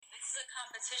a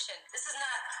competition. This is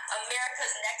not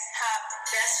America's Next Top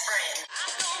Best Friend.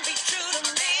 I'm gonna be true to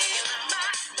me, my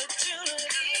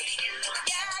opportunity.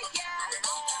 Yeah, yeah.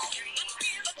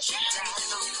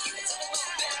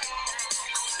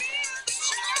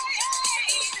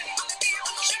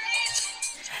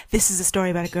 This is a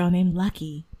story about a girl named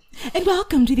Lucky. And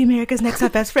welcome to the America's Next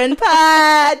Top Best Friend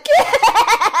podcast.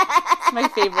 My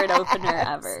favorite opener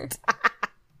ever.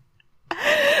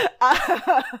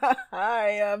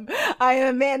 I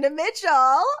am Amanda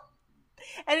Mitchell,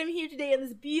 and I'm here today on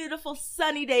this beautiful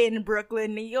sunny day in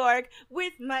Brooklyn, New York,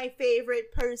 with my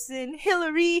favorite person,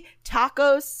 Hillary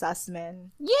Taco Sussman.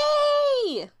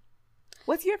 Yay!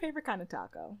 What's your favorite kind of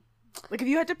taco? Like, if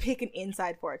you had to pick an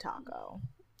inside for a taco.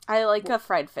 I like a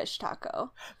fried fish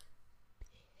taco.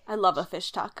 I love a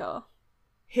fish taco.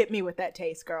 Hit me with that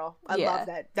taste, girl. I love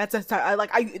that. That's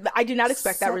I did not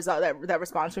expect that result, that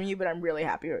response from you, but I'm really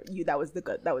happy that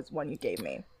was one you gave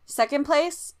me. Second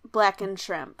place, blackened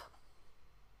shrimp.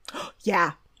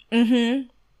 Yeah. I'm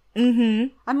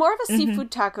more of a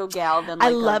seafood taco gal than like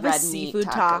I love a red seafood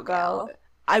meat taco. gal.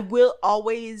 I will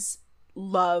always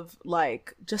love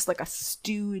like just like a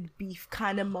stewed beef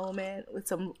kind of moment with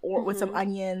some with some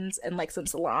onions and like some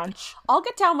cilantro. I'll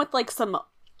get down with like some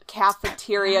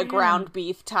cafeteria ground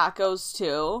beef tacos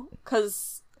too,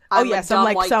 because I'm a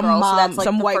dumb white girl, so that's like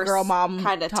some the white first girl mom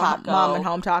kind of taco. Mom and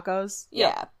home tacos.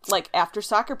 Yeah, like after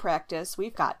soccer practice,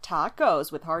 we've got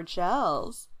tacos with hard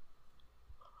shells.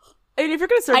 And if you're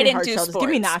gonna serve me hard do shells, just give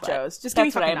me nachos. Just give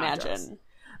me fucking nachos. That's what I imagine.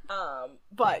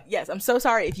 But yes, I'm so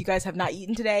sorry if you guys have not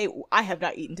eaten today. I have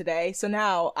not eaten today, so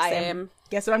now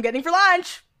guess what I'm getting for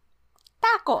lunch?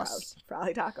 Tacos.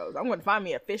 Probably tacos. I'm gonna find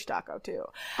me a fish taco too.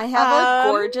 I have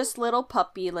a gorgeous little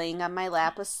puppy laying on my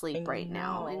lap asleep right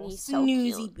now, and he's so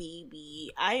snoozy cute.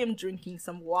 Baby. I am drinking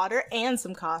some water and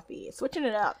some coffee, switching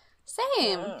it up.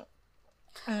 Same.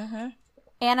 And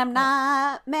I'm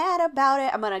not mad about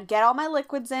it. I'm gonna get all my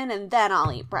liquids in, and then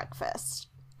I'll eat breakfast.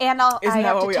 And I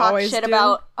have to talk shit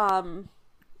about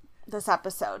this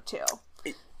episode too.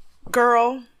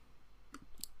 Girl,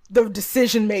 the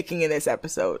decision making in this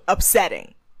episode,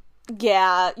 upsetting.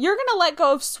 Yeah, you're gonna let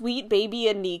go of sweet baby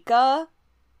Anika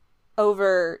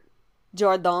over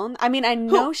Jordan. I mean, I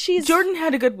know Jordan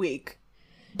had a good week,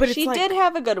 but she did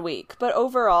have a good week. But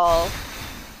overall,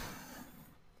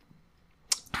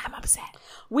 I'm upset.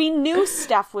 We knew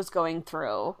Steph was going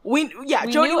through.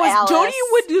 Jody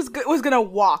was gonna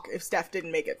walk if Steph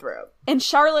didn't make it through, and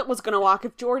Charlotte was gonna walk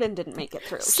if Jordan didn't make it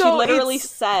through. So she literally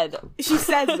said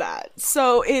that.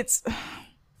 So it's,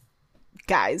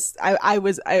 guys, I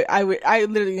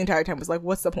literally the entire time was like,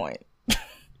 what's the point?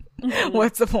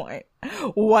 What's the point?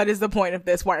 What is the point of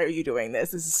this? Why are you doing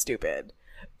this? This is stupid.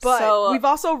 But we've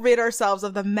also rid ourselves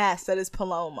of the mess that is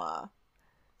Paloma.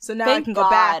 So now I can go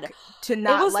back to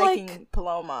not liking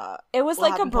Paloma. It was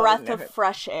like a breath of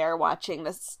fresh air watching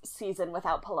this season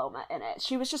without Paloma in it.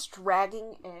 She was just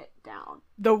dragging it down.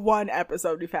 The one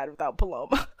episode we've had without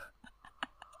Paloma.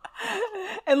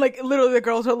 And like literally the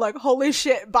girls are like, holy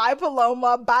shit, bye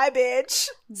Paloma, bye bitch.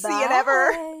 Bye. See you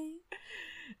never.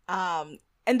 And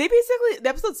they basically, the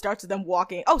episode starts with them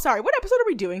walking. Oh, sorry, what episode are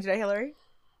we doing today, Hillary?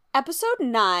 Episode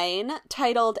 9,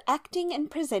 titled Acting and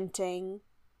Presenting.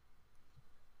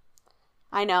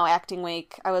 I know, acting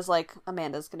week. I was like,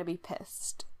 Amanda's gonna be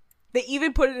pissed. They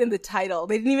even put it in the title.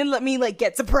 They didn't even let me, like,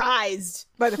 get surprised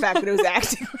by the fact that it was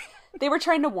acting week. They were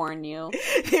trying to warn you.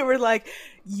 They were like,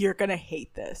 you're gonna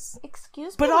hate this.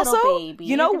 Excuse me, but little also, baby.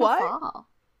 You know what? Fall.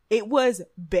 It was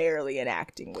barely an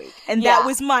acting week. And that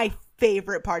was my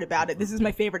favorite part about it. This is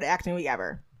my favorite acting week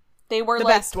ever. They were the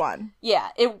best one.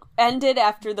 Yeah, it ended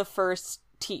after the first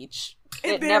teach.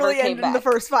 It never came back in the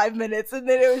first 5 minutes, and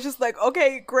then it was just like,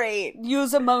 okay, great.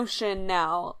 Use emotion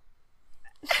now.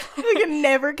 It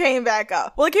never came back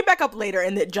up. Well, it came back up later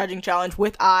in the judging challenge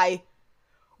with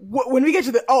when we get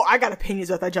to I got opinions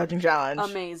about that judging challenge.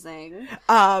 Amazing.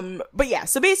 But yeah,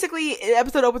 so basically, the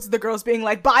episode opens with the girls being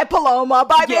like, bye Paloma,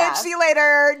 bye bitch, see you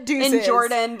later, deuces. And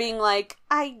Jordan being like,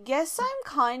 I guess I'm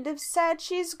kind of sad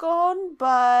she's gone,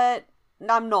 but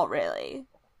I'm not really.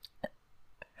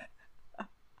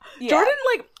 Yeah. Jordan,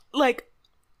 like,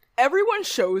 everyone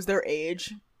shows their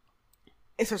age,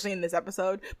 especially in this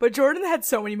episode, but Jordan had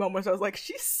so many moments I was like,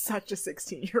 she's such a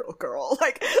 16-year-old girl.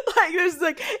 Like, there's,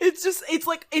 like, it's,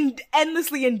 like,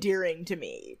 endlessly endearing to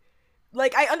me.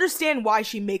 Like, I understand why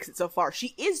she makes it so far.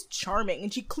 She is charming,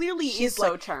 and she clearly is,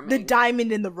 so like, charming. The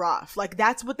diamond in the rough. Like,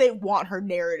 that's what they want her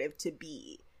narrative to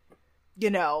be.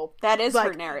 You know? That is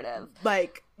her narrative.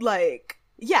 Like,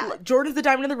 yeah, Jordan's the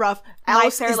diamond in the rough.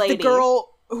 Alice is the girl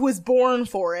who was born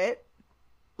for it.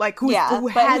 Like, who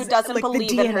doesn't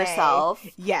believe in herself.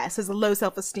 Yes, has a low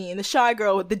self-esteem. The shy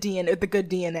girl with the DNA, the good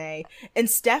DNA. And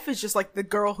Steph is just, like, the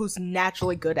girl who's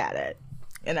naturally good at it.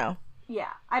 You know?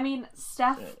 Yeah. I mean,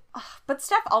 Steph... But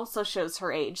Steph also shows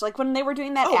her age. Like, when they were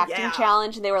doing that acting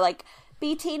challenge, and they were like,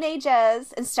 be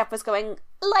teenagers, and Steph was going,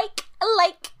 like,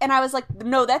 and I was like,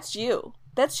 no, that's you.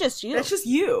 That's just you. That's just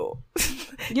you.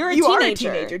 You're a you teenager. Are a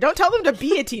teenager. Don't tell them to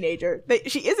be a teenager.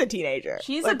 She is a teenager.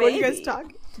 She's like, a baby. What are you guys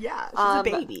talking? Yeah, she's a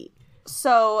baby.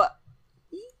 So,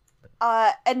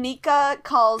 Anika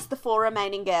calls the 4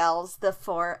 remaining gals the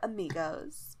 4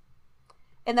 amigos.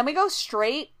 And then we go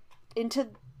straight into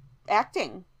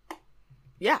acting.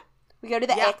 Yeah. We go to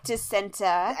the Actors Center.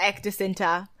 The Actors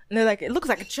Center. And they're like, it looks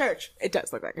like a church. It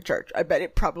does look like a church. I bet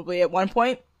it probably at one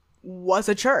point was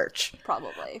a church.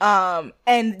 Probably.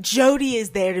 And Jody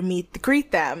is there to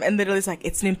greet them. And literally it's like,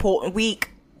 it's an important week.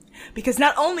 Because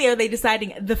not only are they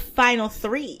deciding the final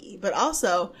 3, but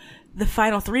also the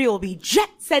final 3 will be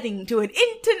jet-setting to an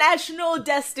international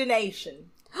destination.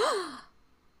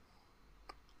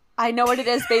 I know what it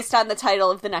is based on the title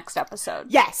of the next episode.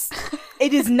 Yes.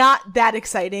 It is not that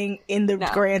exciting in the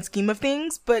grand scheme of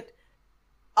things, but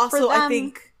also I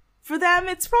think for them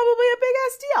it's probably a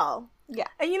big-ass deal. Yeah.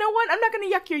 And you know what? I'm not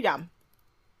going to yuck your yum.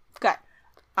 Okay.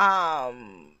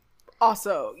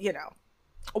 Also, you know,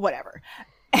 whatever.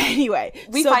 Anyway,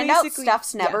 we find out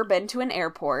Steph's never been to an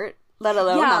airport, let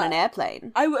alone on an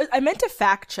airplane. I meant to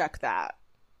fact check that.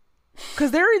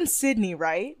 Because they're in Sydney,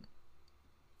 right?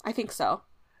 I think so.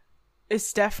 Is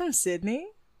Steph from Sydney?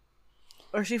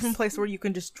 Or is she from a place where you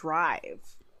can just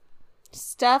drive?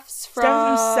 Steph's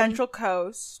from Central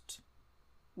Coast,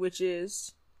 which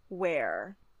is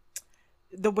where?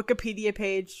 The Wikipedia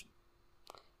page.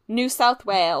 New South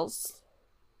Wales.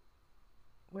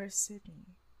 Where's Sydney?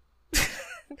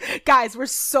 Guys, we're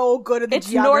so good at the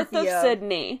geography. It's north of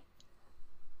Sydney.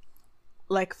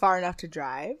 Like, far enough to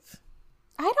drive?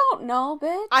 I don't know,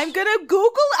 bitch. I'm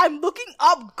looking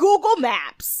up Google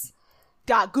Maps.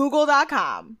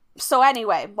 .google.com. So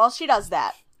anyway, while she does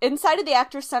that, inside of the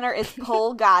Actors Center is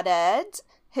Paul Goddard,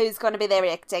 who's going to be their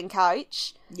acting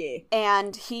coach. Yeah.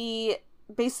 And he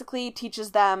basically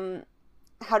teaches them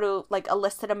how to, like,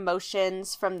 elicit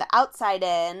emotions from the outside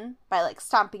in by, like,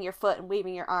 stomping your foot and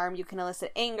waving your arm. You can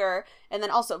elicit anger, and then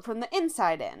also from the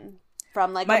inside in,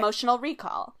 from, like, emotional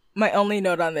recall. My only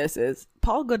note on this is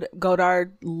Paul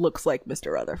Goddard looks like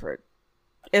Mr. Rutherford.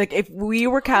 Like, if we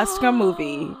were casting a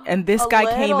movie and this guy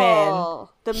came in,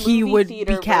 he would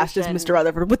be cast as Mr.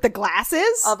 Rutherford with the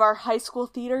glasses of our high school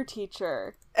theater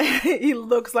teacher. He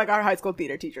looks like our high school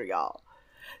theater teacher, y'all.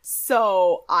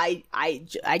 So I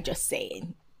just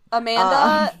saying.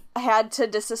 Amanda had to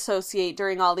disassociate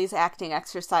during all these acting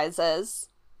exercises.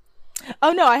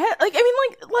 Oh no, I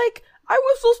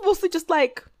was mostly just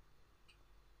like,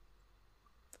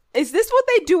 is this what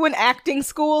they do in acting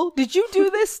school? Did you do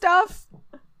this stuff?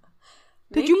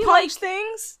 Did you punch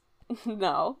things?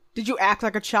 No. Did you act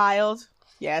like a child?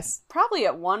 Yes. Probably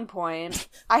at one point.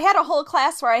 I had a whole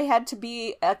class where I had to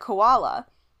be a koala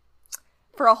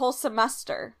for a whole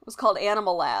semester. It was called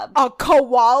Animal Lab. A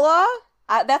koala?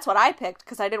 That's what I picked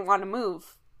because I didn't want to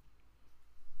move.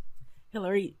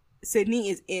 Hillary, Sydney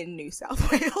is in New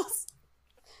South Wales.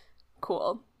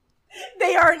 Cool.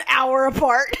 They are an hour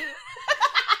apart.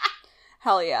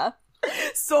 Hell yeah.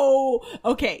 So,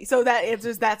 okay, so that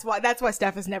answers, that's why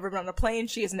Steph has never been on a plane.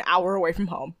 She is an hour away from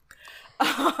home.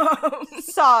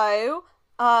 So,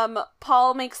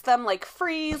 Paul makes them, like,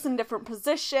 freeze in different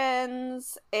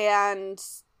positions, and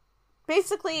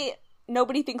basically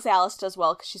nobody thinks Alice does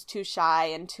well because she's too shy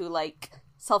and too, like,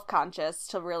 self-conscious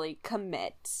to really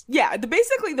commit. Yeah,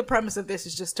 basically the premise of this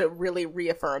is just to really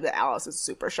reaffirm that Alice is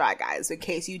super shy, guys, in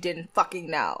case you didn't fucking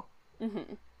know.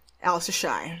 Mm-hmm. Alice is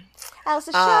shy. Alice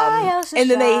is shy, Alice is shy. And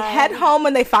then they head home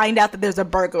and they find out that there's a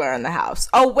burglar in the house.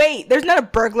 Oh, wait, there's not a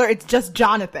burglar, it's just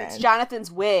Jonathan. It's Jonathan's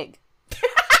wig.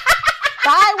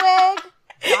 Bye, wig!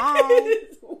 Bye.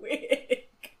 His wig.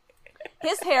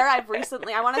 His hair, I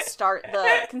want to start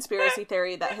the conspiracy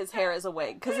theory that his hair is a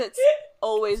wig, because it's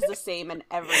always the same in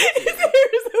every scene. His hair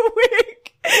is a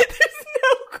wig. There's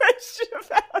no question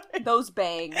about it. Those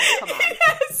bangs, come on. It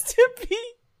has to be.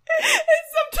 And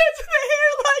sometimes when the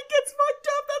hairline gets fucked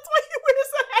up, that's why he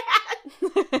wears a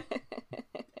hat.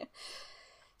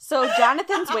 So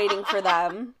Jonathan's waiting for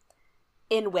them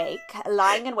in wake,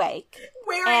 lying in wake,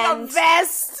 wearing a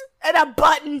vest and a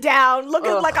button down,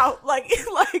 looking like a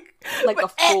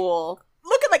fool,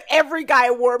 looking like every guy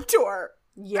at Warped Tour.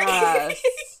 Yes,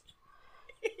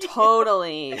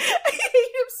 totally. I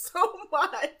hate him so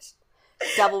much.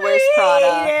 Devil Wears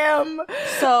Prada. Him.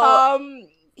 So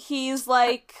he's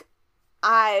like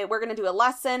we're gonna do a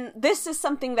lesson. This is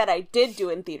something that I did do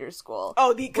in theater school.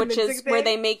 Oh, the which is thing? where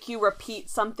they make you repeat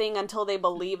something until they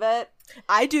believe it.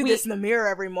 I do this in the mirror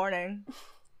every morning.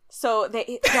 So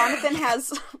Jonathan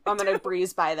has, I'm going to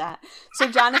breeze by that. So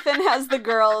Jonathan has the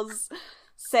girls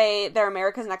say they're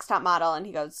America's Next Top Model, and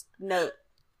he goes, no,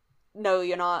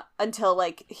 you're not, until,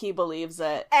 like, he believes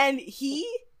it. And he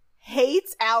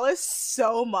hates Alice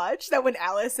so much that when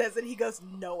Alice says it, he goes,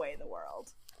 no way in the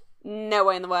world. No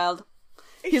way in the world.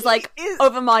 He's like,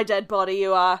 over my dead body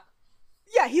you are.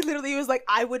 Yeah, he literally was like,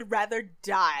 I would rather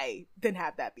die than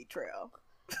have that be true.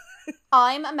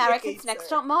 I'm America's Next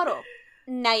Top Model.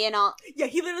 No, you're not. Yeah,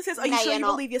 he literally says, are you sure you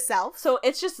believe yourself? So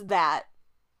it's just that.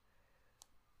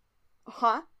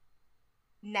 Huh?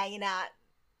 No, you're not.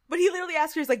 But he literally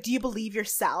asks her, he's like, do you believe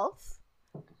yourself?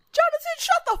 Jonathan,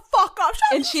 shut the fuck up.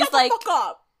 And she's shut like, the fuck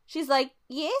up. She's like,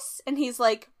 yes. And he's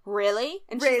like, really?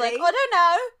 And she's like, Really? I don't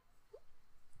know.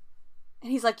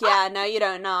 And he's like, yeah, no, you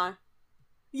don't know.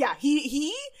 Yeah,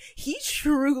 he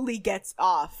truly gets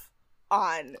off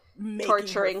on making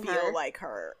Torturing her feel her. like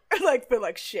her. Like, feel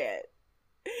like shit.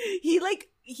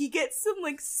 He gets some,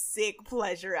 like, sick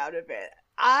pleasure out of it.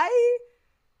 I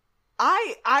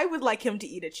would like him to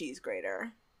eat a cheese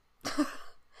grater.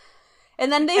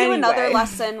 And then they do another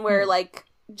lesson where, like,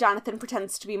 Jonathan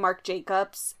pretends to be Marc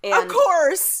Jacobs. And of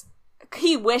course!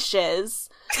 he wishes.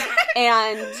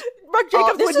 And Marc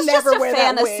Jacobs this would is never just a wear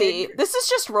fantasy. that wig. This is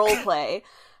just role play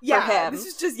Yeah, for him.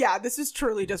 this is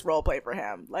truly just roleplay for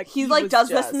him. Like, He like does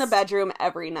this in the bedroom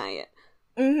every night.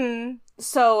 Mm-hmm.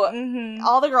 So Mm-hmm.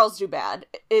 all the girls do bad.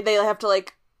 They have to,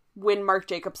 like, win Marc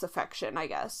Jacobs' affection, I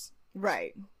guess.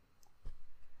 Right.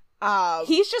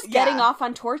 He's just getting yeah. off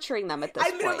on torturing them at this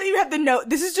point. I literally have the note.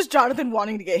 This is just Jonathan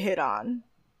wanting to get hit on.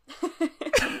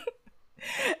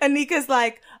 And Nika's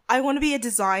like, I want to be a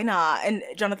designer. And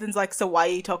Jonathan's like, so why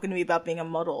are you talking to me about being a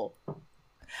model?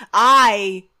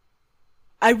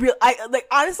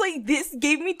 Honestly, this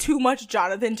gave me too much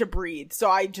Jonathan to breathe. So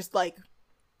I just, like...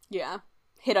 Yeah.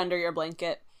 Hid under your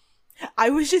blanket. I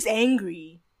was just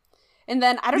angry. And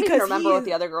then, I don't even Because remember what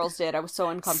the other girls did. I was so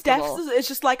uncomfortable. Steph is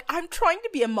just like, I'm trying to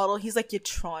be a model. He's like, you're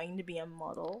trying to be a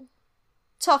model?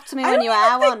 Talk to me I when don't you even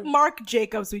are think one. Marc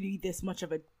Jacobs would be this much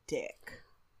of a dick.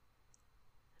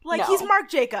 Like, No. he's Marc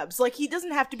Jacobs. Like, he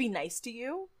doesn't have to be nice to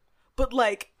you. But,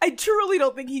 like, I truly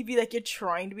don't think he'd be like, you're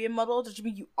trying to be a model. Just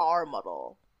mean you are a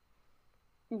model.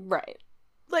 Right.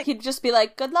 Like, He'd just be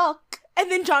like, good luck. and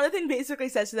then Jonathan basically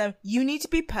says to them, you need to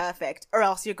be perfect or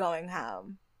else you're going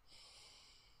home.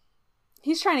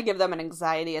 He's trying to give them an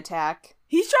anxiety attack.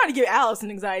 He's trying to give Alice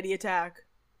an anxiety attack.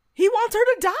 He wants her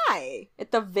to die.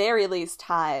 At the very least,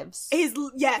 hives. He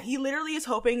literally is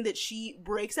hoping that she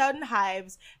breaks out in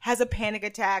hives, has a panic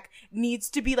attack, needs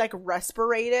to be, like,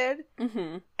 respirated,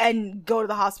 and go to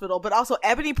the hospital. But also,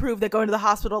 Ebony proved that going to the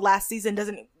hospital last season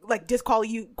doesn't, like,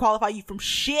 disqualify you from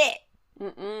shit.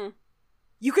 Mm-mm.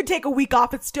 You could take a week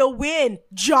off and still win,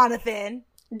 Jonathan.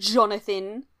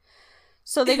 Jonathan.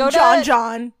 So they go to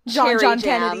John Cherry Jam,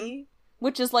 Kennedy.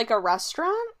 which is like a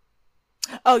restaurant.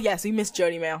 Oh, yes, we missed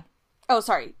Jody Mail. Oh,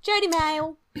 sorry. Jody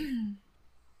Mail.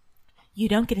 You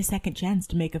don't get a second chance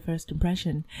to make a first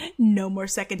impression. No more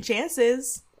second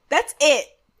chances. That's it.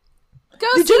 Go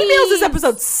The Jody Mails this Seeds!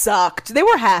 episode sucked. They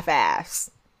were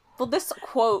half-ass. Well, this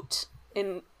quote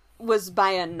was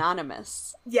by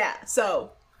Anonymous. Yeah,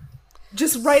 so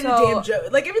just write a damn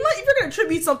joke. Like, if you're gonna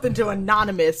attribute something to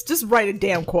Anonymous, just write a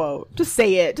damn quote. Just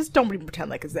say it. Just don't even pretend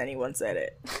like it's anyone said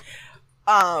it.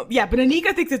 Yeah, but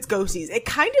Anika thinks it's Ghosties. It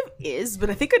kind of is, but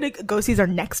I think Ghosties are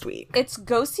next week. It's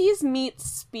Ghosties meets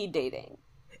speed dating.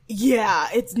 Yeah,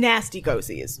 it's nasty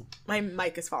Ghosties. My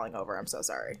mic is falling over. I'm so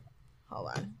sorry. Hold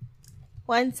on.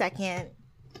 1 second.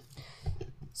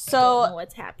 So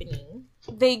What's happening?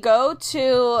 they go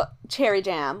to Cherry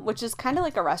Jam, which is kind of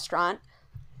like a restaurant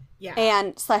Yeah.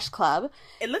 and / club.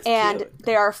 It looks And cute.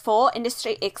 there are 4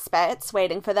 industry experts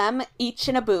waiting for them, each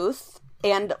in a booth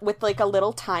and with like a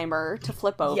little timer to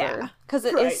flip over. Yeah, Because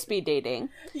it right. is speed dating.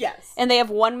 Yes. And they have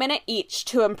 1 minute each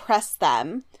to impress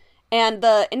them. And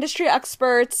the industry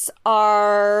experts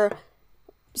are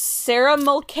Sarah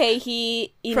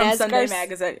Mulcahy, From Inez Sunday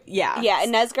Magazine. Yeah. Yeah,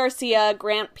 Inez Garcia,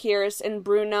 Grant Pierce, and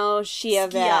Bruno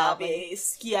Schiavelli.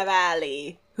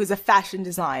 Schiavelli, who's a fashion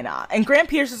designer. And Grant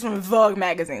Pierce is from Vogue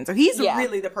magazine, so he's Yeah.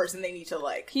 really the person they need to,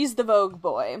 like... He's the Vogue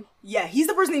boy. Yeah, he's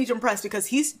the person they need to impress because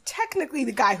he's technically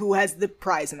the guy who has the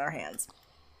prize in their hands.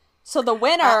 So the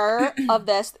winner of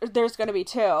this, there's going to be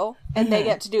 2, and they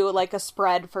get to do like a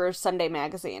spread for Sunday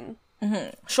Magazine.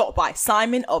 Shot by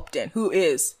Simon Upton, who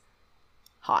is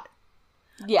hot.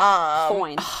 Yeah,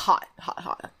 fine.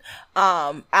 Hot.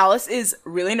 Alice is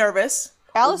really nervous.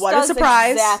 Alice what does a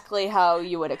surprise. exactly how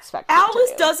you would expect her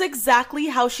Alice to do. does exactly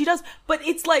how she does, but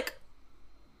it's like,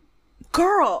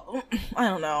 girl, I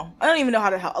don't know. I don't even know how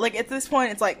to help. Like, at this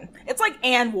point, it's like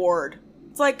Anne Ward.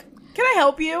 It's like, can I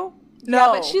help you? No.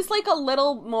 Yeah, but she's like a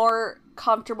little more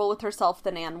comfortable with herself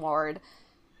than Anne Ward.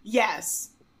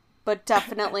 Yes. But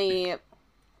definitely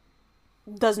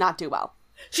does not do well.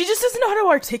 She just doesn't know how to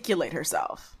articulate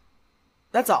herself.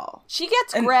 That's all. She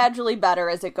gets gradually better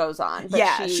as it goes on. But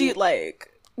yeah, she like...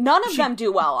 None of them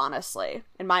do well, honestly,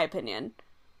 in my opinion.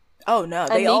 Oh, no,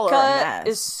 they all are a mess. Anika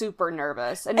is super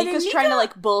nervous. Anika's trying to,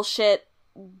 like, bullshit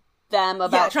them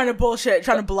about... Yeah, trying to bullshit,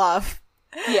 trying to bluff.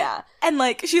 Yeah. And,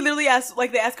 like, she literally asks,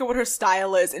 like, they ask her what her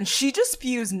style is, and she just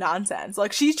spews nonsense.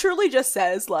 Like, she truly just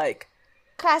says, like...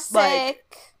 Classic.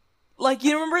 Like,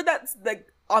 you remember that, like,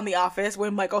 on The Office,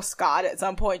 when Michael Scott at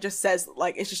some point just says,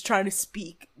 like, it's just trying to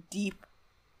speak deep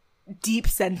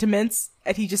sentiments,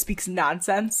 and he just speaks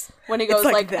nonsense. When he goes,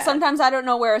 like sometimes I don't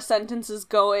know where a sentence is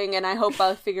going, and I hope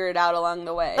I'll figure it out along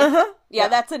the way. Yeah,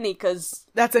 that's Anika's...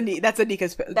 That's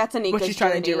Anika's what she's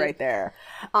trying to do right there.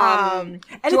 And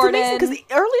Jordan... it's amazing, because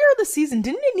earlier this season,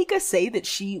 didn't Anika say that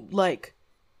she, like,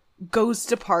 goes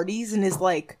to parties and is,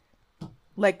 like,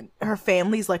 her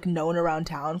family's, like, known around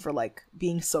town for, like,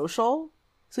 being social?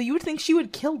 So you would think she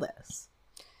would kill this.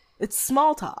 It's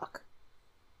small talk.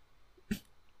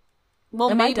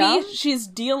 Well, maybe she's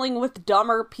dealing with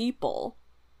dumber people.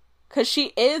 Because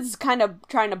she is kind of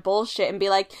trying to bullshit and be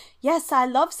like, yes, I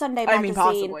love Sunday Magazine. I mean,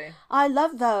 possibly. I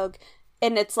love Vogue.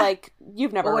 And it's like,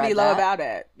 you've never read that. What do you love about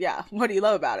it? Yeah, what do you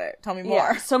love about it? Tell me more.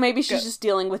 Yeah, so maybe she's just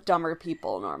dealing with dumber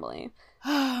people normally.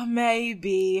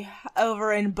 Maybe.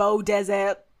 Over in Beau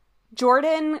Desert.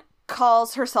 Jordan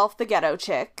calls herself the ghetto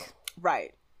chick.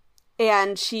 Right.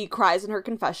 And she cries in her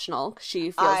confessional.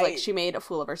 She feels like she made a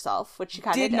fool of herself, which she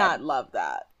kind of did. Not love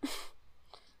that.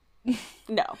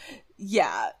 No.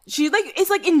 Yeah. She, like, is,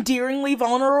 like, endearingly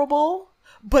vulnerable,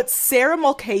 but Sarah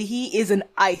Mulcahy is an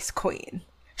ice queen.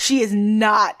 She is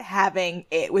not having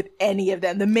it with any of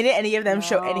them. The minute any of them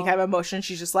show any kind of emotion,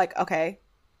 she's just like, okay.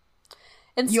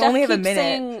 And you only have a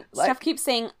minute. Steph keeps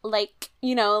saying, like,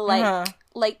 you know, like,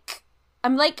 like,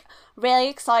 I'm, like, really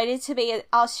excited to be at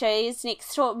our shows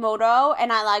next to Moto,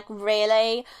 and I, like,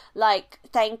 really, like,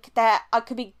 think that I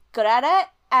could be good at it,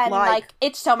 and, like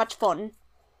it's so much fun.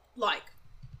 Like,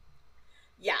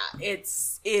 yeah,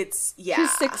 it's, yeah.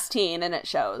 She's 16, and it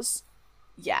shows.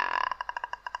 Yeah.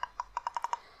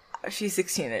 She's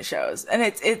 16 and it shows. And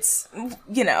it's,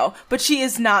 you know, but she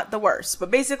is not the worst. But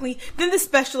basically, then the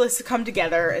specialists come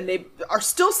together and they are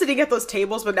still sitting at those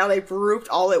tables, but now they've grouped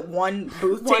all at one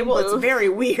table. It's very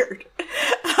weird.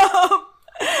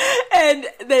 And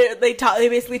they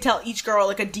basically tell each girl,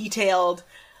 like, a detailed,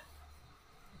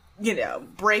 you know,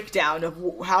 breakdown of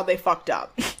how they fucked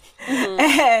up. Mm-hmm.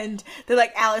 And they're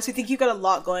like, Alice, we think you got a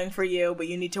lot going for you, but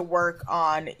you need to work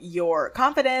on your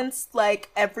confidence like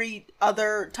every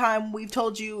other time we've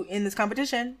told you in this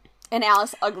competition. And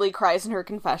Alice ugly cries in her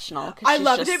confessional. I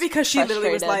loved it because she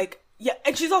literally was like, yeah,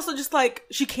 and she's also just like,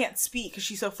 she can't speak because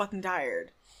she's so fucking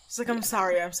tired. She's like, I'm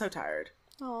sorry, I'm so tired.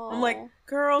 Aww, I'm like,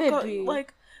 girl, go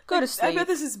to sleep. I bet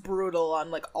this is brutal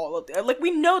on, like, all of the, like, we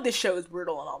know this show is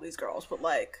brutal on all these girls, but,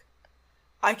 like,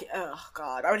 oh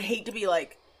god, I would hate to be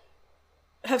like,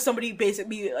 have somebody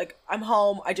basically be like, I'm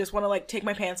home, I just want to, like, take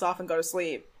my pants off and go to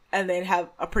sleep, and then have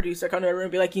a producer come to my room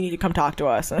and be like, you need to come talk to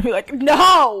us, and I'd be like,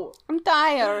 no! I'm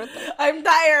tired. I'm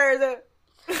tired.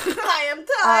 I am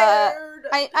tired.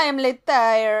 I am late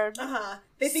tired.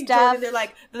 They think Jordan, they're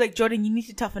like, Jordan, you need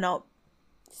to toughen up.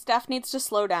 Steph needs to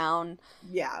slow down.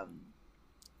 Yeah.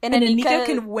 And Anika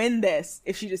can win this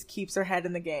if she just keeps her head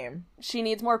in the game. She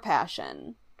needs more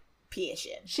passion.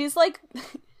 Passion. She's like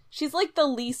the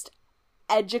least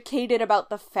educated about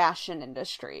the fashion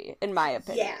industry, in my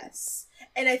opinion. Yes.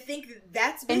 And I think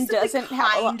that's basically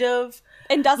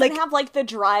and doesn't have, like, the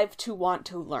drive to want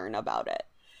to learn about it.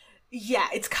 Yeah,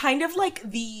 it's kind of like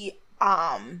the,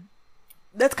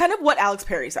 that's kind of what Alex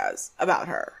Perry says about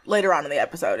her later on in the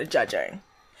episode in judging.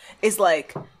 Is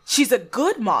like, she's a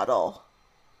good model.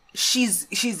 She's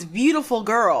a beautiful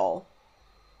girl.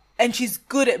 And she's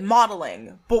good at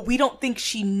modeling, but we don't think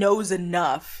she knows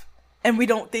enough. And we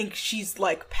don't think she's,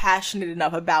 like, passionate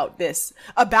enough about this,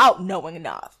 about knowing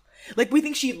enough. Like, we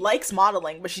think she likes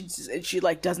modeling, but she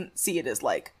like, doesn't see it as,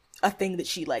 like, a thing that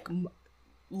she, like,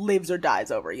 lives or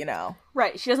dies over, you know?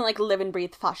 Right, she doesn't, like, live and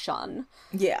breathe fashion.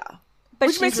 Yeah. But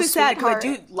which makes me sad, because I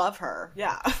do love her.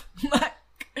 Yeah.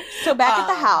 So back at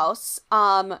the house,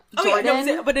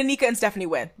 Jordan... but Anika and Stephanie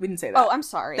win. We didn't say that. Oh, I'm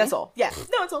sorry. That's all. Yeah.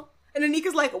 No, it's all. And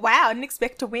Anika's like, wow, I didn't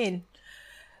expect to win.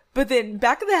 But then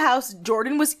back at the house,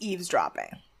 Jordan was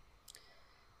eavesdropping.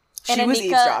 And was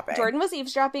eavesdropping. Jordan was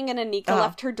eavesdropping, and Anika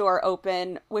left her door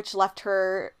open, which left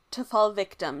her to fall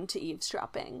victim to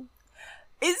eavesdropping.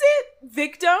 Is it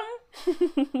victim?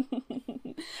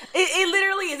 It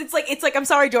literally is. It's like, I'm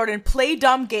sorry, Jordan, play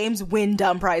dumb games, win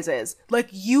dumb prizes. Like,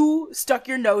 you stuck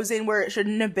your nose in where it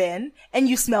shouldn't have been, and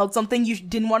you smelled something you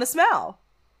didn't want to smell.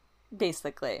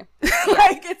 Basically.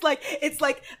 Like, it's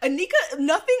like Anika,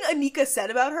 nothing Anika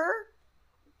said about her,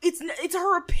 it's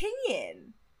her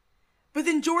opinion. But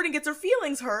then Jordan gets her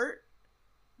feelings hurt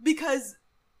because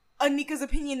Anika's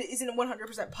opinion isn't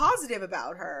 100% positive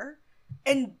about her,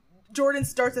 and Jordan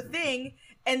starts a thing,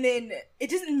 and then it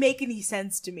doesn't make any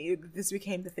sense to me that this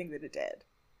became the thing that it did.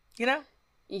 You know?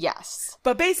 Yes.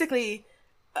 But basically,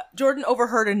 Jordan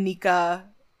overheard Anika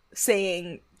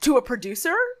saying to a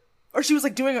producer, or she was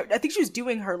like I think she was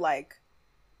doing her like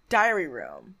diary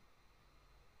room.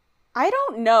 I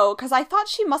don't know, because I thought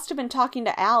she must have been talking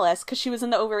to Alice, because she was in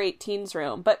the over 18s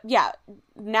room. But yeah,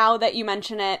 now that you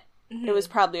mention it, it was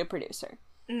probably a producer.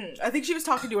 I think she was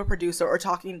talking to a producer, or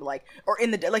talking to like, or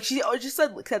in the, like, she just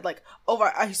said like,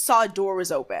 over, I saw a door was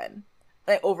open.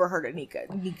 I overheard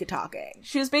Anika talking.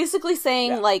 She was basically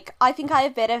saying, like, I think I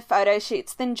have better photo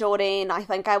shoots than Jordan. I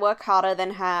think I work harder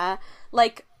than her.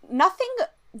 Like, nothing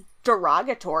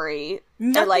derogatory.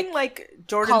 Nothing or, like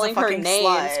Jordan's calling a fucking her names,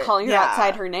 slut. calling her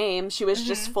outside her name. She was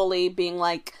just fully being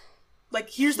like,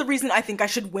 here's the reason I think I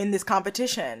should win this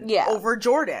competition. Yeah. Over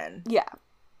Jordan. Yeah.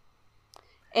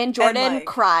 And Jordan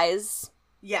cries.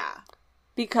 Yeah.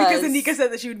 Because Anika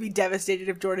said that she would be devastated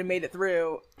if Jordan made it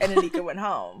through, and Anika went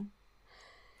home.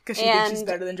 Because she thinks she's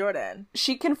better than Jordan.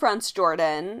 She confronts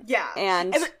Jordan. Yeah.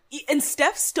 And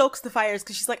Steph stokes the fires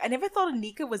because she's like, I never thought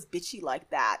Anika was bitchy like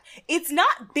that. It's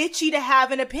not bitchy to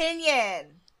have an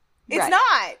opinion. It's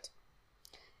not.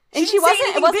 And it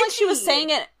wasn't like she was saying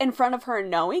it in front of her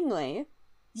knowingly.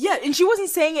 Yeah, and she wasn't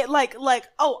saying it like,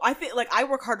 oh, I think, like, I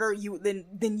work harder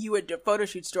than you at photo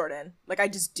shoots, Jordan. Like, I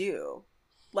just do.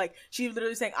 Like, she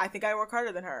literally saying, I think I work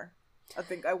harder than her. I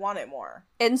think I want it more.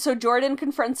 And so Jordan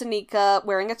confronts Anika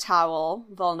wearing a towel,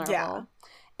 vulnerable. Yeah.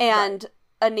 And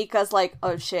Anika's like,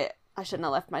 oh shit, I shouldn't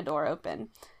have left my door open.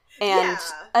 And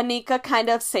Anika kind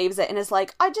of saves it and is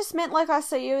like, I just meant like I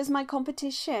see you as my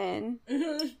competition.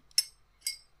 Mm-hmm.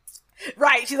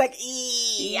 Right, she's like,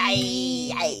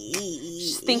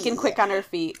 She's thinking quick on her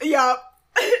feet. Yep.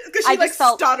 Because she, like,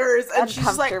 stutters, and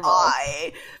she's like,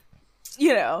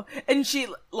 you know, and she,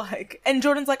 like, and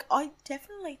Jordan's like, I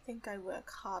definitely think I work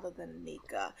harder than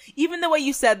Anika. Even the way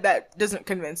you said that doesn't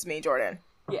convince me, Jordan.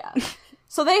 Yeah.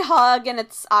 So they hug, and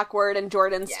it's awkward, and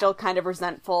Jordan's still kind of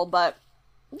resentful, but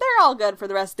they're all good for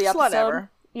the rest of the episode.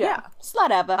 Slut-ever. Yeah.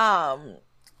 Slut-ever.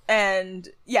 And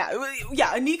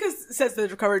Anika says that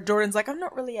recovered. Jordan's like, I'm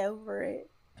not really over it.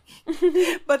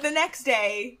 But the next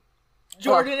day,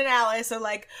 Jordan and Alice are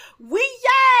like, we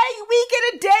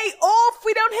get a day off.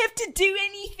 We don't have to do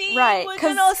anything. Right. We're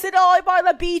gonna sit all by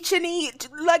the beach and eat,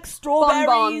 like,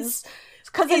 strawberries.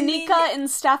 Because Anika and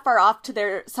Steph are off to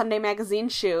their Sunday magazine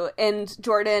shoot, and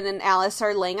Jordan and Alice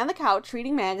are laying on the couch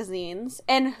reading magazines.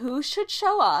 And who should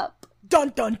show up?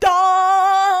 Dun, dun,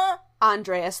 dun!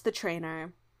 Andreas, the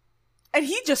trainer. And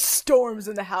he just storms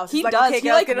in the house. He does. He,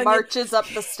 like, marches up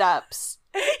the steps.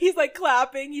 He's, like,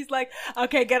 clapping. He's like,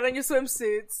 okay, get on your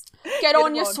swimsuits. Get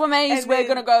on your swimmies. We're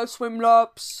gonna go swim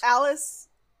laps. Alice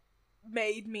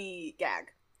made me gag.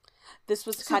 This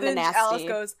was kind of nasty. Alice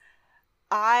goes,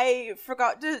 I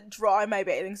forgot to dry my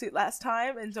bathing suit last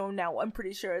time, and so now I'm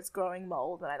pretty sure it's growing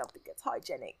mold, and I don't think it's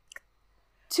hygienic.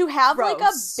 To have, like,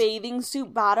 a bathing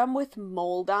suit bottom with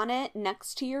mold on it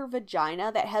next to your vagina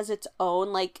that has its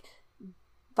own, like,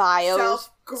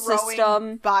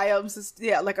 self-growing biome system.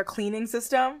 Yeah, like a cleaning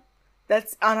system.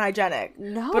 That's unhygienic.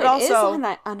 No, but it also,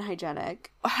 is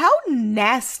unhygienic. How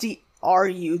nasty are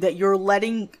you that you're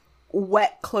letting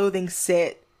wet clothing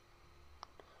sit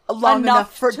long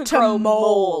enough for it to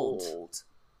mold?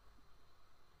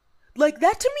 Like,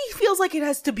 that to me feels like it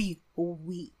has to be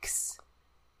weeks.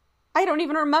 I don't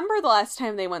even remember the last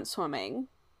time they went swimming.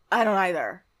 I don't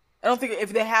either. I don't think,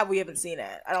 if they have, we haven't seen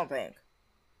it. I don't think.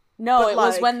 No, it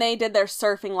was when they did their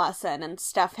surfing lesson and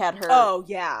Steph had her... Oh,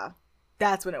 yeah.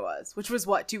 That's when it was. Which was,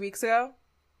 what, 2 weeks ago?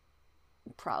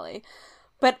 Probably.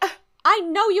 But I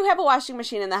know you have a washing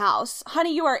machine in the house.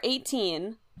 Honey, you are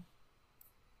 18.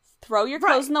 Throw your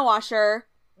clothes in the washer.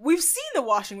 We've seen the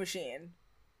washing machine.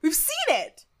 We've seen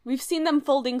it. We've seen them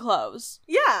folding clothes.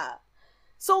 Yeah.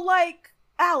 So, like...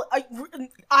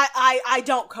 I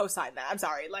don't co-sign that. I'm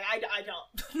sorry. Like, I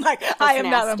don't. Like, I am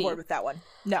not on board with that one.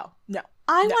 No.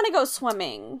 I want to go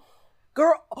swimming.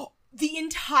 Girl, the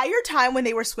entire time when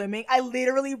they were swimming, I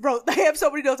literally wrote, I have so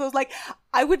many notes. I was like,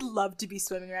 I would love to be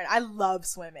swimming right now. I love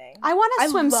swimming. I want to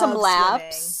swim some love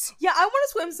laps. swimming. Yeah, I want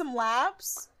to swim some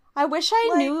laps. I wish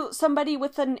I knew somebody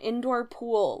with an indoor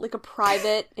pool, like a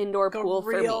private indoor pool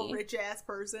for me. A real rich ass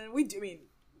person.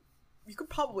 You could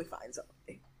probably find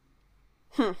somebody.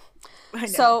 I know,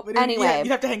 so anyway,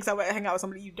 you'd have to hang out with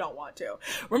somebody you don't want to.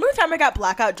 Remember the time I got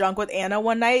blackout drunk with Anna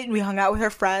one night and we hung out with her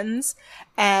friends,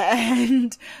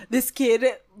 and this kid,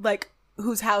 like,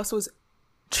 whose house was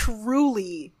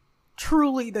truly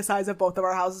the size of both of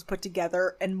our houses put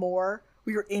together and more.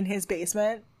 We were in his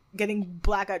basement getting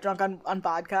blackout drunk on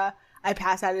vodka. I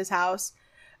passed out at his house.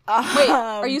 Wait,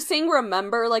 are you saying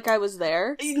remember like I was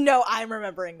there? No, I'm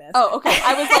remembering this. Oh, okay.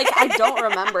 I was like, I don't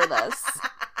remember this.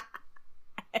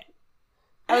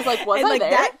 I was like, was I there?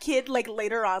 That kid, like,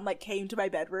 later on, like, came to my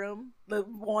bedroom,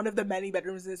 one of the many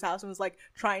bedrooms in his house, and was, like,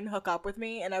 trying to hook up with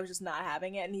me, and I was just not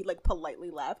having it, and he, like,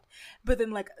 politely left. But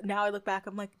then, like, now I look back,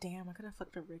 I'm like, damn, I could have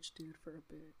fucked a rich dude for a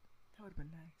bit. That would have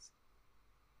been nice.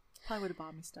 Probably would have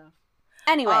bought me stuff.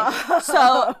 Anyway,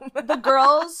 so the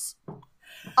girls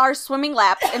are swimming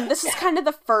laps, and this is kind of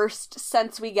the first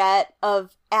sense we get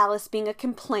of Alice being a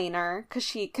complainer, because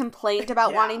she complained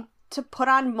about wanting to put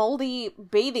on moldy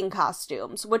bathing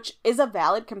costumes, which is a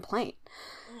valid complaint.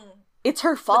 It's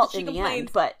her fault in the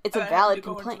end, but it's a valid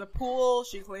complaint. To the pool,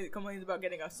 she complains about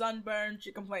getting a sunburn.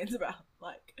 She complains about,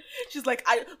 like, she's like,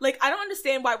 I don't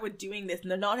understand why we're doing this.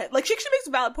 And they're not, like, she actually makes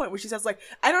a valid point where she says, like,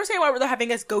 I don't understand why they're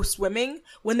having us go swimming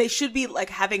when they should be, like,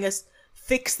 having us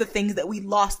fix the things that we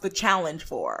lost the challenge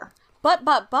for. But,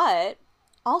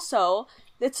 also,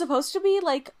 it's supposed to be,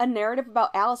 like, a narrative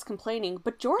about Alice complaining,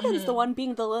 but Jordan's the one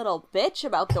being the little bitch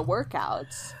about the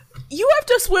workouts. You have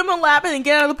to swim a lap and then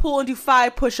get out of the pool and do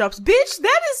 5 push-ups. Bitch,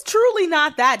 that is truly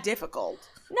not that difficult.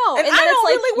 No, and then it's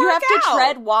like, you have to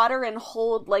tread water and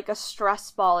hold, like, a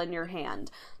stress ball in your hand.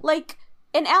 Like,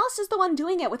 and Alice is the one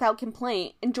doing it without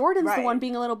complaint, and Jordan's the one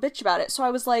being a little bitch about it. So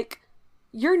I was like,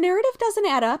 your narrative doesn't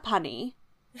add up, honey.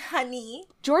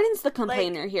 Jordan's the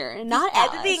complainer here, and not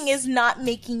Alice. Editing is not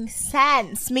making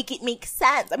sense. Make it make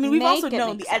sense. I mean, we've also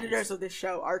known the editors of this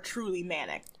show are truly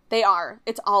manic. They are.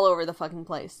 It's all over the fucking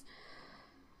place.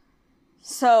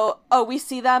 So, we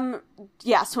see them,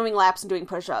 swimming laps and doing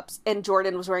push-ups, and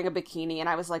Jordan was wearing a bikini, and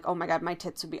I was like, oh my god, my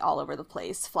tits would be all over the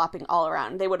place, flopping all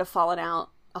around. They would have fallen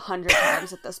out 100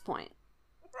 times at this point.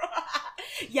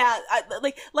 Yeah,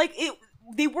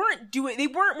 they weren't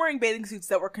wearing bathing suits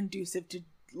that were conducive to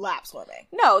lap swimming.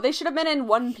 No, they should have been in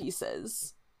one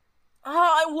pieces. Oh,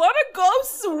 I want to go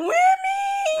swimming!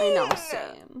 I know,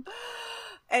 same.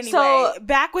 Anyway,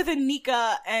 back with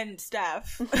Anika and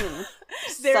Steph.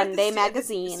 They're Sunday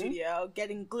Magazine. Studio,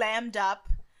 getting glammed up.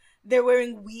 They're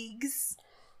wearing wigs.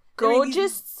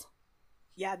 Gorgeous.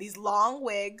 These long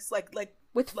wigs, like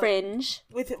with fringe.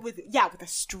 With a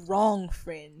strong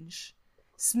fringe.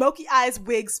 Smoky eyes,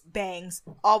 wigs, bangs.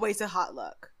 Always a hot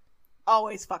look.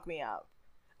 Always fuck me up.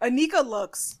 Anika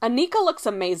looks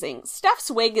amazing.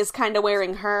 Steph's wig is kind of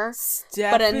wearing her,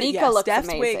 but Anika looks Steph's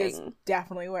amazing. Wig is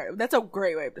definitely wearing. That's a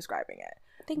great way of describing it.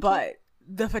 Thank you.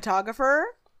 The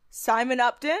photographer, Simon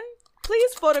Upton,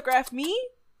 please photograph me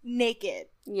naked.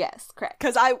 Yes, correct.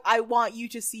 Because I want you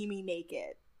to see me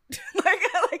naked.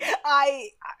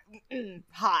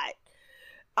 Hot.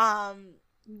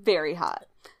 Very hot.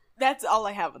 That's all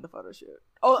I have on the photo shoot.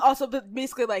 Oh, also, but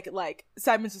basically, like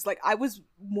Simon's just like, I was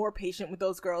more patient with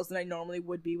those girls than I normally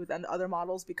would be with other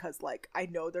models because, like, I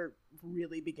know they're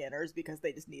really beginners because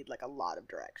they just need, like, a lot of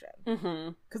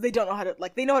direction. Because they don't know how to,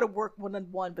 like, they know how to work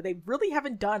one-on-one, but they really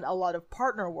haven't done a lot of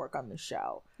partner work on the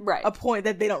show. Right. A point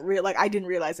that they don't I didn't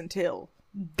realize until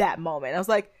that moment. I was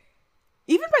like,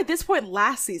 even by this point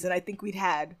last season, I think we'd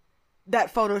had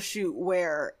that photo shoot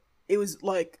where it was,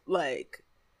 like,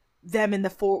 them in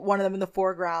one of them in the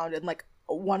foreground and, like,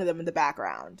 one of them in the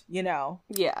background, you know?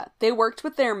 Yeah. They worked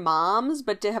with their moms,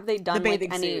 but have they done, like,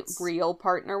 any suits. real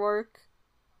partner work?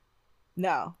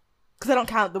 No. Because I don't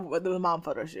count the mom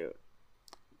photo shoot.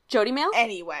 Jody Mail?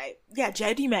 Anyway. Yeah,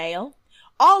 Jody Mail.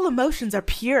 All emotions are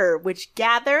pure, which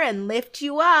gather and lift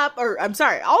you up. Or, I'm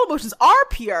sorry, all emotions are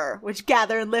pure, which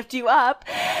gather and lift you up.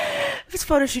 It's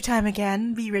photo shoot time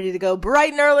again. Be ready to go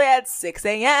bright and early at 6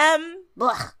 a.m.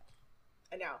 Blah.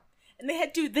 I know. And they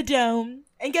head to the Dome.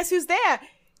 And guess who's there?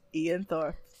 Ian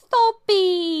Thorpe.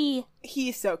 Thorpe!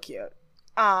 He's so cute.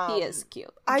 He is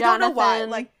cute. I don't know why.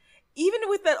 Like, even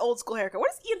with that old school haircut,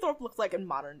 what does Ian Thorpe look like in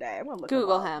modern day? I'm gonna look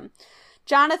Google him.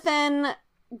 Jonathan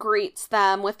greets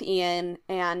them with Ian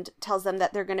and tells them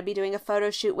that they're going to be doing a photo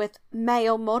shoot with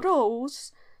male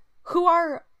models who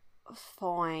are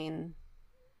fine.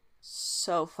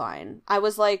 So fine. I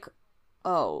was like,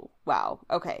 Oh, wow.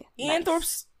 Okay. Ian nice. Thorpe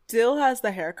still has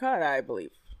the haircut, I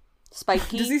believe.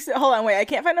 Spiky? Does he hold on, wait, I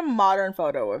can't find a modern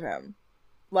photo of him.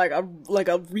 Like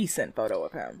a recent photo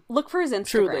of him. Look for his Instagram.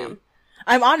 Truly.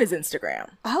 I'm on his Instagram.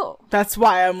 Oh. That's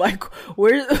why I'm like,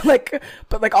 where, like,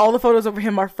 but like all the photos of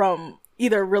him are from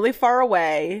either really far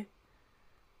away,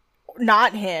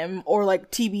 not him, or like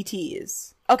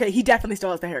TBTs. Okay, he definitely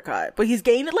still has the haircut, but he's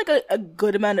gained like a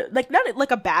good amount of, like, not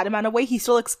like a bad amount of weight. He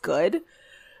still looks good,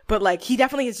 but like he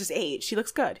definitely has just aged. He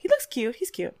looks good. He looks cute. He's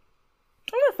cute.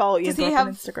 I'm gonna follow Ian Thorpe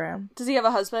on Instagram. Does he have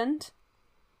a husband?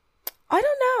 I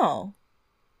don't know.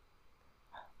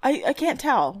 I can't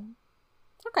tell.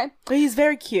 Okay. But he's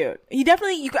very cute. He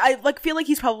definitely, I like feel like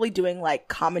he's probably doing like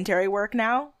commentary work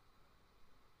now.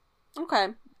 Okay.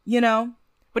 You know?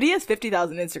 But he has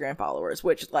 50,000 Instagram followers,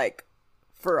 which like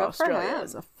for Good Australia for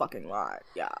is a fucking lot.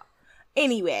 Yeah.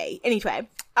 Anyway.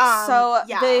 So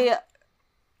yeah. they,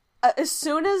 as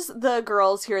soon as the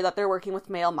girls hear that they're working with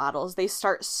male models, they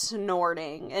start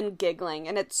snorting and giggling,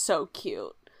 and it's so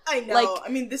cute. I know. Like, I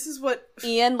mean, this is what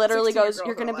Ian literally goes, girls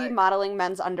 "You're going to are be like." modeling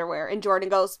men's underwear," and Jordan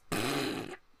goes,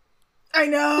 I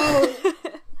know.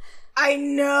 I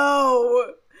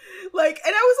know. Like,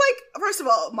 and I was like, first of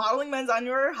all, modeling men's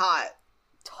underwear, hot.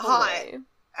 totally.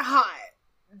 Hot.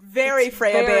 Very It's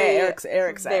Freya very,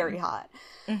 Erickson. very hot.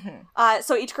 Mm-hmm.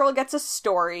 So each girl gets a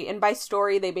story, and by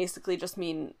story, they basically just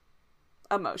mean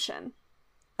emotion.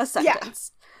 A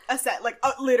sentence. A set, like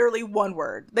literally one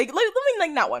word. They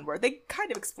like not one word. They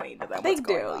kind of explain to them. They what's do.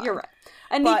 going on. You're right.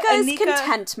 But Anika's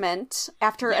contentment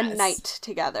after a Yes. night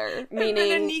together, And then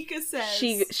meaning Anika says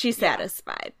she's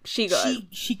satisfied. She good.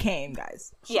 She came,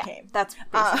 guys. She came. That's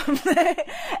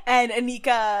and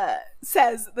Anika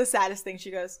says the saddest thing. She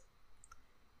goes,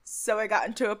 "So I got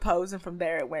into a pose, and from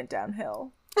there it went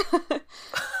downhill."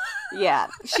 yeah.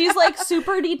 She's like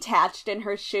super detached in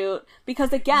her shoot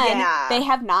because again, they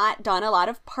have not done a lot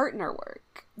of partner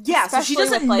work. Yeah, so she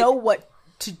doesn't know what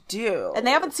to do. And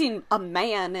they haven't seen a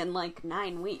man in like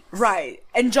 9 weeks. Right.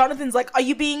 And Jonathan's like, "Are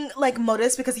you being like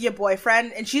modest because of your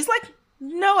boyfriend?" And she's like,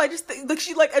 "No, I just like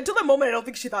she like until that moment I don't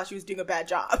think she thought she was doing a bad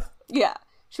job." Yeah.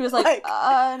 She was like,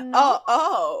 no.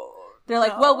 Oh. They're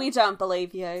like, "Well, we don't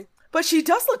believe you." But she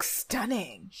does look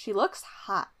stunning. She looks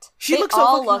hot. She they looks so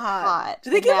all fucking look hot.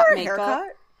 Did they give her a haircut?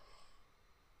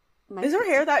 Is her be.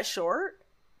 hair that short?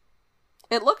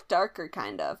 It looked darker,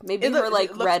 kind of. Maybe It her look- like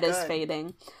it looks red is good.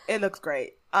 fading. It looks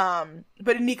great. But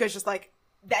Anika's just like,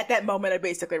 at that moment I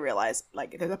basically realized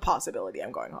like there's a possibility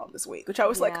I'm going home this week, which I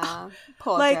was like, Yeah.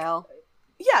 Poor like, girl.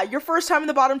 yeah, your first time in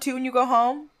the bottom two and you go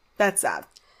home? That's sad.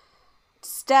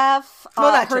 Steph,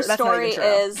 Well, not her true. That's not story even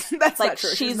true. is That's like not true.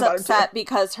 She's she's in the bottom upset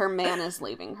because her man is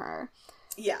leaving her.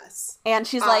 Yes. And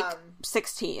she's like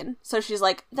 16. So she's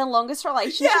like, the longest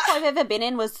relationship I've ever been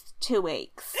in was 2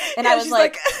 weeks. And Yeah, I was she's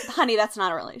like, like- honey, that's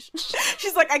not a relationship.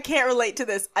 She's like, "I can't relate to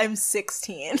this. I'm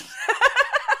 16.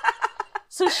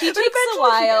 So she But takes a eventually she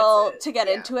while gets it. to get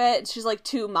Yeah. into it. She's like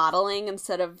too modeling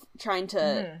instead of trying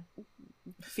to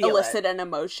Feel elicit it. an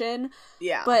emotion.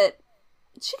 Yeah. But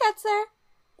she gets there.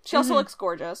 She also looks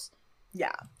gorgeous.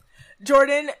 Yeah.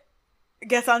 Jordan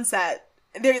gets on set.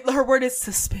 Her word is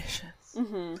suspicious.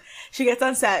 Mm-hmm. She gets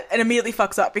on set and immediately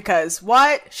fucks up because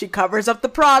what? She covers up the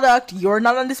product. You're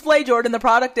not on display, Jordan. The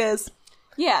product is.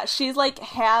 Yeah, she's like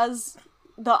has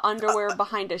the underwear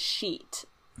behind a sheet.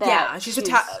 That Yeah, she's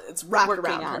it's wrapped working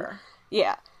around on. her.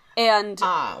 Yeah, and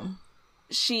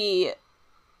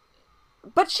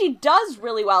but she does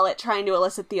really well at trying to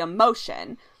elicit the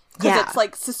emotion because Yeah. it's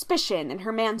like suspicion and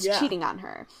her man's Yeah. cheating on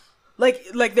her.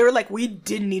 Like they were like, "We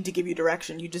didn't need to give you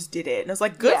direction. You just did it." And I was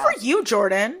like, "Good Yeah. for you,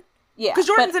 Jordan." Yeah, Because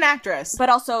Jordan's an actress. but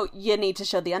also you need to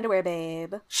show the underwear,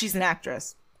 babe. She's an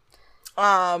actress.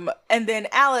 And then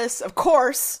Alice, of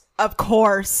course, Of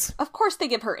course, they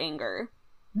give her anger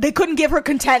they couldn't give her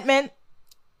contentment.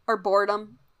 or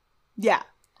boredom Yeah.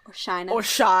 or shyness. Or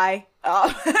shy.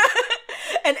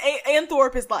 And Ann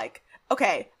Thorpe is like,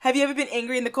 "Okay, have you ever been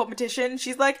angry in the competition?"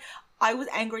 She's like, "I was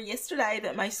angry yesterday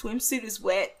that my swimsuit is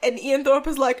wet." And Ian Thorpe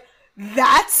is like,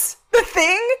 "That's the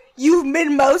thing you've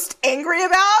been most angry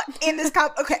about in this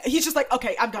Okay, he's just like,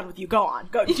 "Okay, I'm done with you. Go on.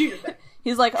 Go do your thing."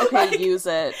 He's like, okay, use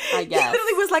it, I He guess.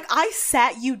 literally was like, "I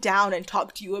sat you down and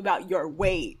talked to you about your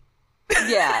weight."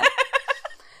 Yeah.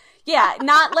 Yeah,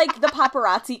 not like the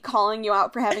paparazzi calling you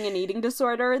out for having an eating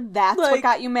disorder. That's what Like-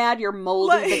 got you mad, your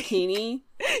moldy like- bikini.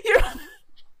 You're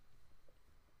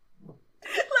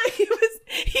like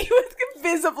he was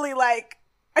visibly like,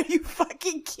 "Are you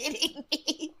fucking kidding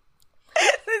me?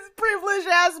 This privileged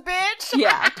ass bitch."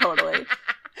 Yeah, totally.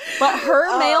 But her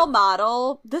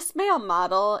this male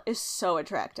model is so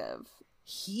attractive.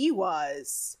 He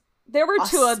was There were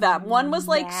two of them. One was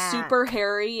like snack. super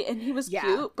hairy and he was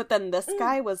cute, but then this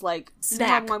guy was like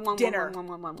Snack, mwah, mwah, mwah, dinner. mwah,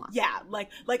 mwah, mwah, mwah. Yeah,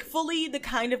 like fully the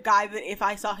kind of guy that if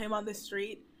I saw him on the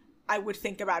street, I would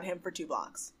think about him for 2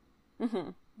 blocks.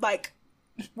 Mm-hmm. Like,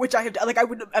 which I have, like, I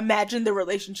would imagine the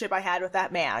relationship I had with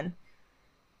that man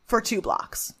for 2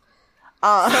 blocks.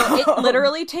 So it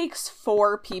literally takes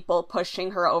 4 people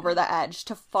pushing her over the edge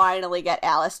to finally get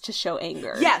Alice to show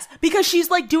anger. Yes, because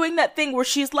she's like doing that thing where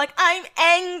she's like, I'm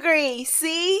angry,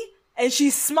 see? And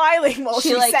she's smiling while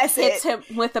she like says hits it.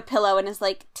 him with a pillow and is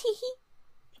like, tee-hee.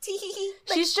 Tee-hee-hee.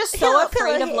 Like, She's just pillow, so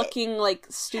afraid pillow of hit. looking like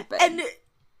stupid. And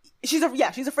she's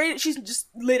afraid. She's just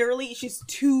literally, she's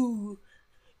too,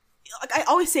 like, I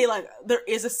always say, like, there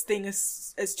is a thing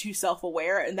as too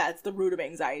self-aware, and that's the root of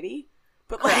anxiety.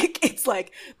 But, like, it's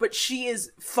like, but she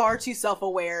is far too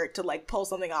self-aware to, like, pull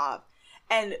something off.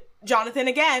 And Jonathan,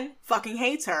 again, fucking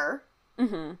hates her.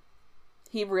 Mm-hmm.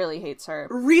 He really hates her.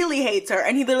 Really hates her.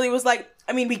 And he literally was like,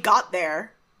 I mean, we got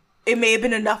there. It may have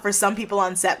been enough for some people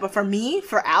on set, but for me,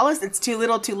 for Alice, it's too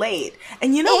little too late.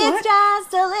 And you know what? It's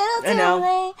just a little too I know.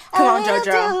 late. Come on,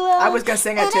 JoJo. I was gonna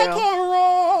sing it, too. I can't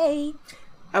wait.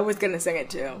 I was gonna sing it,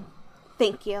 too.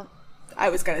 Thank you. I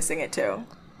was gonna sing it, too.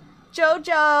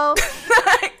 JoJo.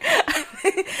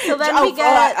 So then we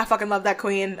get... I fucking love that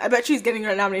queen. I bet she's getting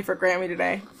her nominee for Grammy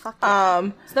today. Fuck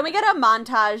yeah. So then we get a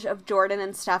montage of Jordan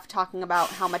and Steph talking about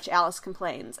how much Alice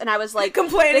complains. And I was like...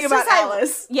 Complaining this about is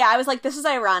Alice. Yeah, I was like, this is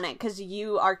ironic because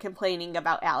you are complaining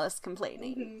about Alice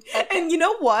complaining. Mm-hmm. And you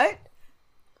know what?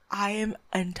 I am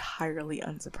entirely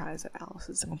unsurprised that Alice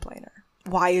is a complainer.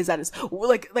 Why is that?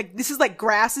 Like this is like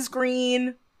grass is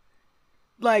green,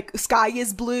 like sky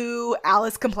is blue.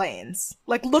 Alice complains.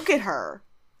 Like, look at her.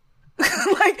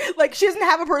 like she doesn't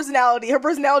have a personality. Her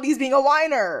personality is being a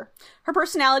whiner. Her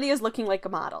personality is looking like a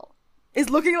model.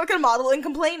 Is looking like a model and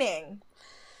complaining.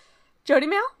 Jody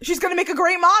Mail? She's gonna make a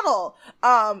great model.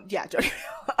 Yeah, Jody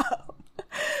Mail.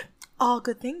 All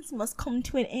good things must come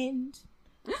to an end.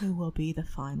 Who will be the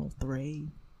final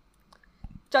 3?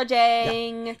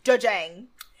 Judging. Yeah. Judging.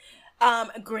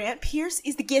 Grant Pierce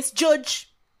is the guest judge.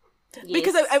 Yes.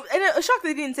 Because I was shocked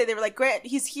they didn't say, they were like, Grant,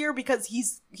 he's here because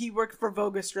he worked for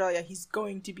Vogue Australia. He's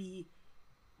going to be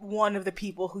one of the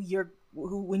people who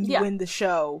when you win the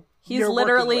show, he's you're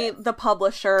literally the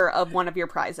publisher of one of your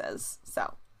prizes.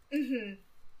 So. Mm-hmm.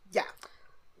 Yeah.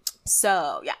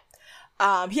 So,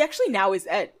 yeah. He actually now is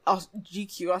at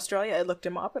GQ Australia. I looked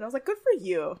him up and I was like, good for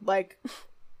you. Like,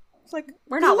 it's like,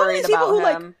 we're not worried about him.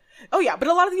 Like, oh yeah, but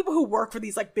a lot of the people who work for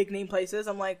these like big name places,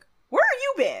 I'm like, where have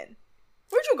you been?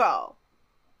 Where'd you go?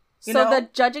 You know? The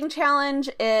judging challenge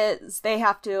is they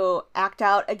have to act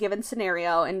out a given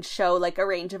scenario and show like a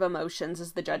range of emotions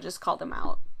as the judges call them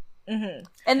out. Mm-hmm.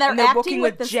 And they're acting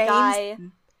with this James, guy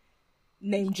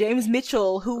named James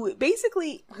Mitchell,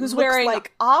 who's wearing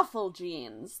like awful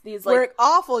jeans. These like wearing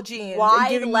awful jeans,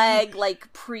 wide leg,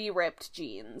 like pre-ripped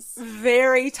jeans.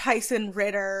 Very Tyson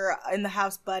Ritter in The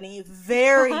House Bunny.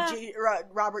 Very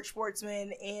Robert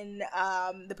Schwartzman in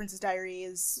The Princess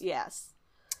Diaries. Yes.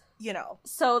 You know,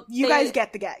 so you guys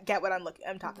get what I'm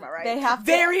talking about, right? They have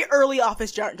very early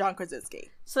Office John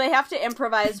Krasinski. So they have to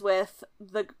improvise with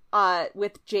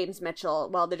James Mitchell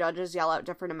while the judges yell out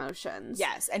different emotions.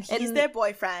 Yes, and he's their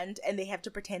boyfriend, and they have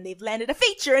to pretend they've landed a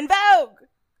feature in Vogue.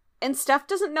 And Steph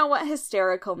doesn't know what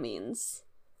hysterical means,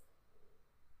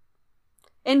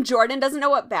 and Jordan doesn't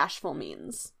know what bashful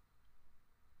means.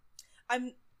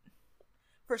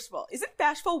 First of all, isn't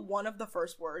bashful one of the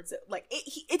first words? Like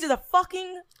it is a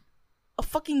fucking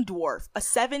dwarf, a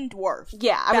 7 dwarf.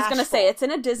 Yeah, I was gonna say it's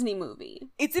in a Disney movie.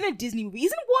 It's in a Disney movie.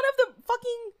 Isn't one of the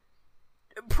fucking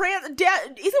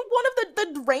isn't one of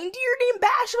the reindeer named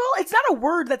Bashful? It's not a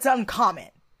word that's uncommon.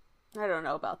 I don't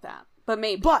know about that, but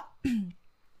maybe. But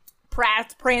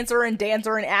Prancer and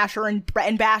Dancer and Asher and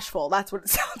Bashful. That's what it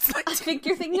sounds like. I think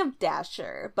you're thinking of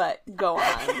Dasher, but go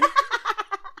on.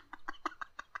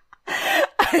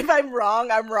 If I'm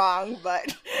wrong, I'm wrong,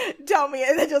 but tell me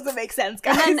that doesn't make sense,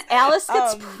 guys. And then Alice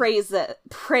gets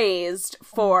praised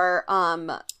for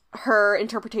her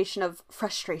interpretation of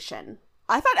frustration.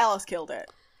 I thought Alice killed it.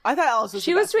 I thought Alice was.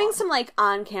 She was doing some like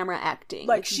on-camera acting,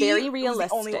 like she very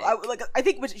realistic. I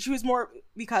think she was more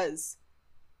because.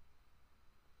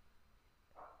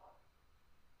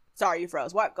 Sorry, you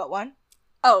froze. What? Got one?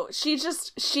 Oh,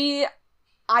 she.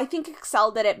 I think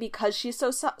excelled at it because she's so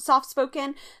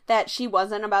soft-spoken that she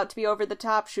wasn't about to be over the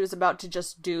top. She was about to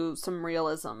just do some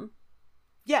realism.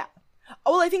 Yeah.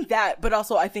 Oh, well, I think that, but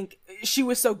also I think she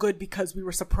was so good because we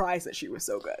were surprised that she was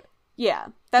so good. Yeah,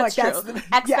 that's Like, true. that's-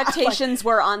 Expectations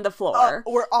were on the floor.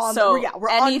 we're on so we're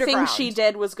anything underground. she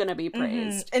did was going to be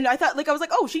praised. And I thought, like, I was like,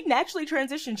 oh, she naturally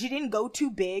transitioned. She didn't go too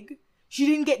big. She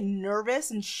didn't get nervous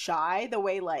and shy the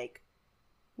way, like,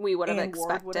 We would have Anne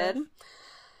Ward expected. would've.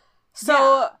 So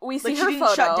Yeah. we see like, she her didn't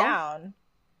photo. shut down.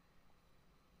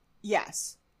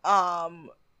 Yes.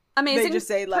 Amazing. They just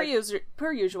say, like-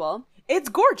 per usual. It's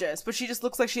gorgeous, but she just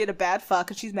looks like she had a bad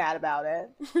fuck and she's mad about it.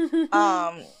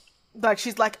 Like,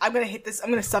 she's like, I'm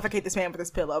gonna suffocate this man with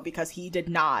this pillow because he did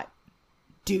not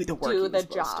do the work he was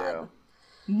supposed to.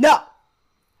 No!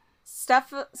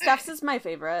 Steph's is my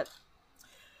favorite.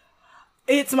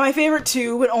 It's my favorite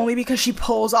too, but only because she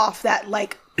pulls off that,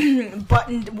 like,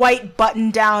 white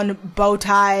button-down bow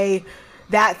tie,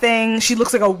 that thing. She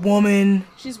looks like a woman.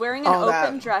 She's wearing an All that.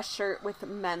 open dress shirt with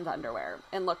men's underwear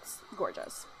and looks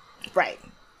gorgeous. Right.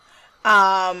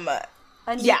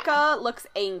 Anika looks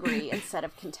angry instead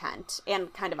of content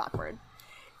and kind of awkward.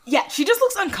 Yeah, she just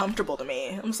looks uncomfortable to me.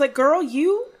 I'm just like, girl,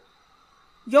 your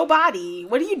body,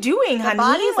 what are you doing, honey?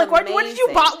 body's Like, what did you,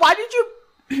 amazing. why did you,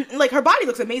 like, her body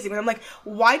looks amazing, but I'm like,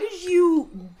 why did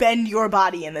you bend your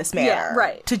body in this manner? Yeah,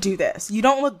 right. To do this? You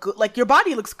don't look good. Like, your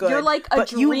body looks good. You're like a but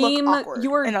dream. You look awkward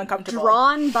You were and uncomfortable.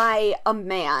 drawn by a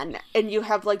man, and you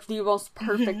have like the most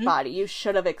perfect Mm-hmm. body. You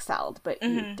should have excelled, but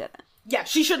you didn't. Yeah,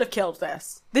 she should have killed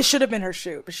this. This should have been her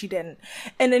shoot, but she didn't.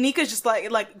 And Anika's just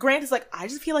like Grant is like, I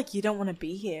just feel like you don't want to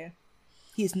be here.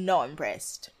 He's not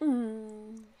impressed.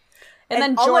 And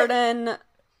then all Jordan.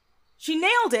 She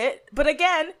nailed it, but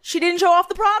again, she didn't show off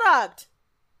the product.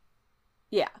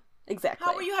 Yeah, exactly.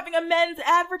 How are you having a men's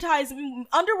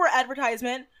underwear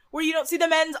advertisement where you don't see the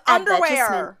men's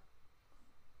underwear?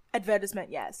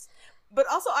 Advertisement, yes. But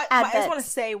also, I just want to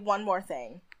say one more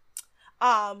thing.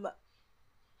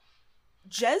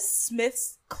 Jez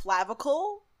Smith's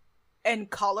clavicle and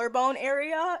collarbone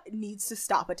area needs to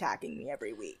stop attacking me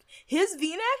every week. His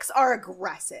V-necks are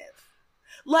aggressive.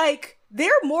 Like, they're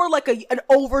more like an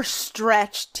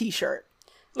overstretched t-shirt.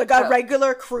 Like a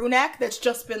regular crew neck that's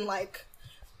just been, like,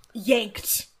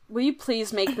 yanked. Will you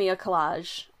please make me a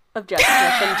collage of Jess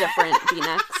Smith in different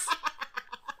V-necks?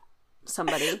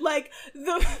 Somebody. Like,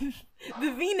 the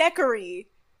V-neckery,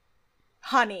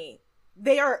 honey,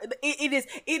 they are, it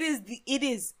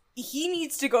is, he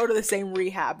needs to go to the same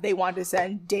rehab they want to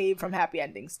send Dave from Happy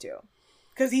Endings to.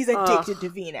 Because he's addicted to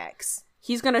V-necks.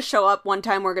 He's gonna show up one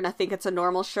time, we're gonna think it's a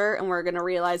normal shirt, and we're gonna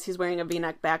realize he's wearing a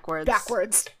V-neck backwards.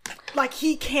 Like,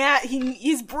 he can't,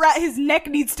 his neck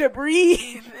needs to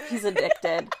breathe. He's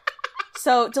addicted.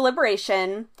 So,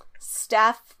 deliberation.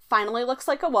 Steph finally looks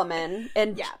like a woman,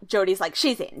 and Jody's like,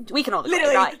 she's in. We can all agree,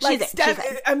 Literally, right? like, She's Steph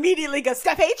in. immediately goes,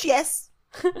 Steph H, yes.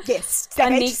 Yes,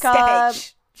 Steph H, Anika- Steph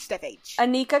H. Steph H.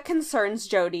 Anika concerns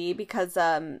Jody because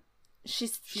she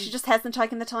just hasn't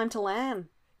taken the time to learn.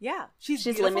 Yeah, she's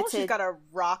beautiful. limited. She's got a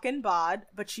rockin' bod,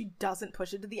 but she doesn't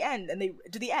push it to the end and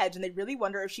the edge, and they really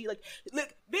wonder if she like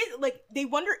they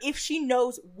wonder if she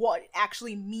knows what it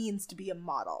actually means to be a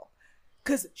model,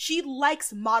 because she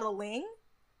likes modeling,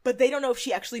 but they don't know if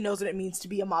she actually knows what it means to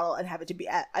be a model and have it to be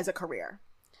as a career.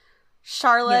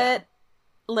 Charlotte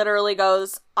literally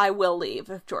goes, "I will leave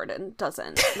if Jordan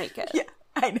doesn't make it." Yeah,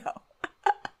 I know.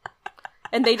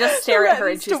 And they just stare at her,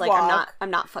 and Threatens she's to like, walk. I'm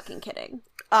not fucking kidding."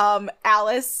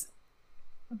 Alice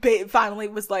finally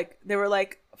was like, they were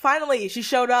like, finally, she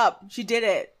showed up. She did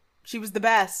it. She was the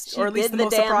best, or at least did the the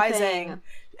most damn surprising. thing.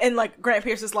 And like, Grant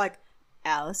Pierce is like,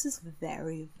 Alice is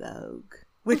very Vogue,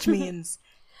 which means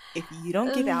if you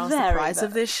don't give Alice the Very prize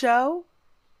of Vogue. this show,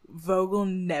 Vogue will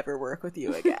never work with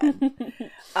you again.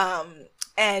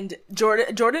 And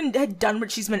Jordan had done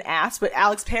what she's been asked, but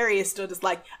Alex Perry is still just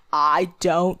like, I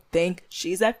don't think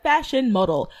she's a fashion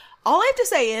model. All I have to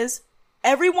say is,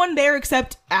 everyone there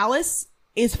except Alice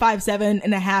is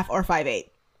 5'7.5" or 5'8".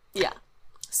 Yeah.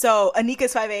 So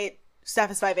Anika's 5'8",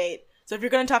 Steph is 5'8". So if you're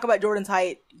going to talk about Jordan's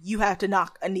height, you have to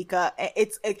knock Anika.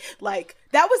 It's like,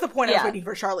 that was the point I was waiting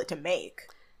for Charlotte to make.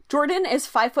 Jordan is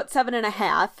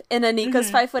 5'7.5", and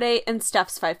Anika's 5'8", and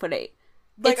Steph's 5'8".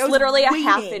 Like, I It's was literally a waiting.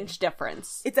 half-inch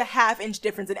difference. It's a half-inch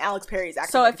difference in Alex Perry's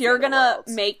acting. So if you're gonna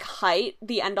make height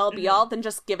the end-all be-all, then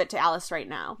just give it to Alice right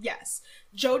now. Yes.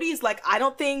 Jody's like, I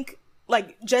don't think,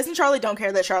 like, Jess and Charlotte don't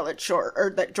care that Charlotte's short, or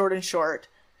that Jordan's short.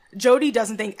 Jody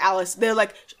doesn't think Alice, they're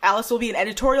like, Alice will be an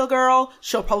editorial girl,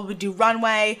 she'll probably do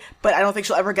runway, but I don't think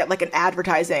she'll ever get, like, an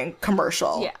advertising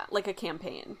commercial. Yeah, like a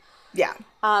campaign. Yeah.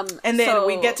 And then so-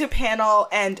 we get to panel,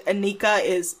 and Anika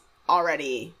is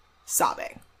already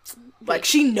sobbing. Like,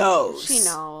 she knows. She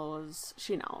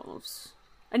knows.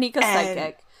 Anika's And-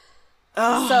 psychic.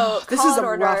 Ugh, So this call is in a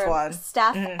order, rough one.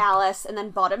 Steph, Alice, and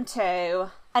then bottom two,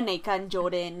 Anika and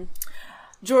Jordan.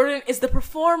 Jordan is the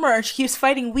performer. She keeps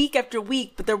fighting week after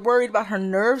week, but they're worried about her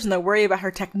nerves and they're worried about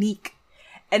her technique.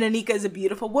 And Anika is a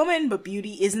beautiful woman, but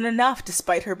beauty isn't enough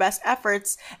despite her best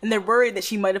efforts, and they're worried that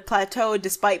she might have plateaued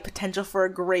despite potential for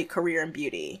a great career in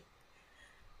beauty.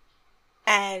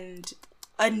 And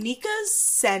Anika's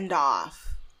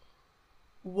send-off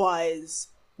was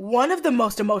one of the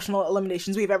most emotional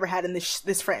eliminations we've ever had in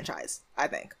this franchise, I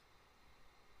think.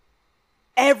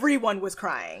 Everyone was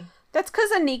crying. That's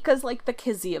because Anika's, like, the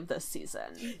Kizzy of this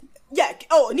season. Yeah,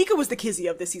 Anika was the Kizzy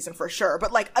of this season for sure,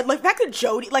 but, like back to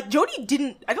Jody, like, Jody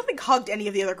didn't, I don't think, hugged any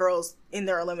of the other girls in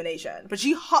their elimination, but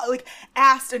she,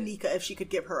 asked Anika if she could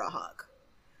give her a hug.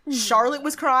 Charlotte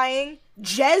was crying.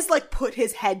 Jez, like, put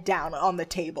his head down on the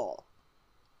table.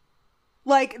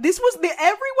 Like,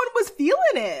 everyone was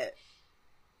feeling it.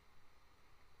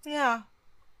 Yeah.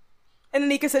 And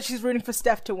Anika said she's rooting for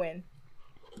Steph to win.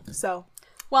 So.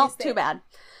 Well, too bad.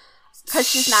 Because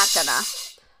she's not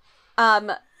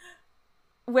gonna.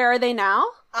 Where are they now?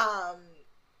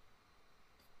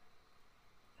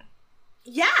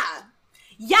 Yeah.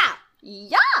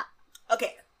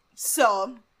 Okay,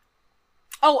 so.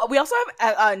 Oh, we also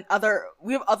have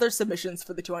other submissions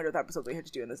for the 200th episode we had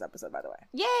to do in this episode, by the way.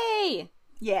 Yay!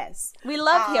 Yes. We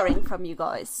love hearing from you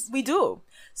guys. We do.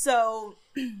 So,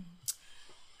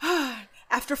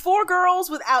 after 4 girls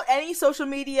without any social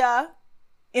media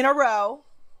in a row,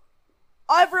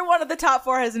 everyone at the top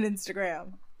 4 has an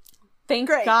Instagram. Thank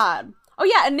God. Oh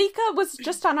yeah, Anika was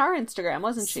just on our Instagram,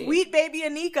 wasn't she? Sweet baby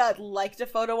Anika liked a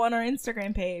photo on our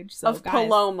Instagram page. So of guys,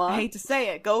 Paloma. I hate to say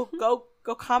it. Go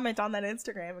comment on that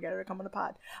Instagram and get her to come on the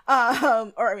pod.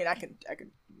 Or I mean, I can.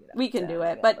 We can do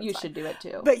it, but you should do it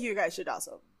too. But you guys should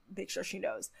also make sure she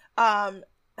knows.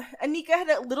 Anika had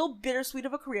a little bittersweet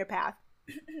of a career path.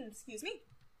 Excuse me.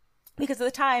 Because at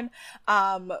the time,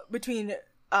 between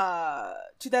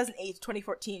 2008 to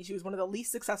 2014, she was one of the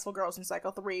least successful girls in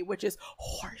Cycle 3, which is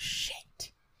horseshit.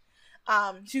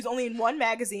 She was only in one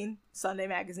magazine, Sunday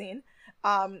Magazine,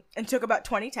 and took about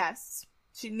 20 tests.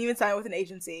 She didn't even sign with an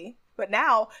agency. But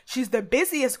now, she's the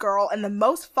busiest girl and the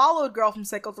most followed girl from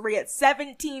Cycle 3 at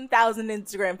 17,000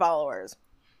 Instagram followers.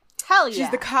 Hell yeah. She's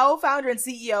the co-founder and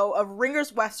CEO of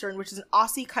Ringers Western, which is an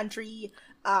Aussie country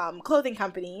clothing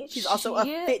company. She's also a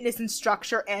fitness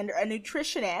instructor and a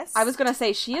nutritionist. I was gonna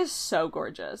say, she is so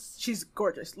gorgeous. She's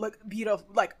gorgeous. Look beautiful.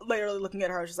 Like, literally looking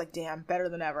at her, I was just like, damn, better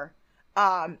than ever.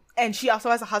 And she also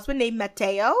has a husband named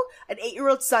Matteo, an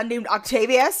 8-year-old son named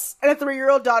Octavius, and a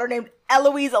 3-year-old daughter named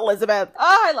Eloise Elizabeth.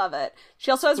 Oh, I love it. She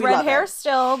also has red hair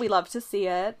still. We love to see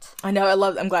it. I know.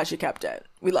 I'm glad she kept it.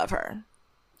 We love her.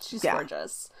 She's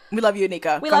gorgeous. We love you,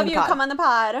 Anika. We love you. Come on the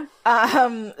pod.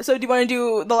 So do you want to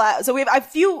do the last? So we have a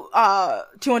few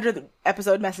 200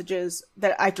 episode messages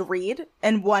that I have to read,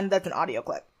 and one that's an audio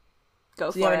clip.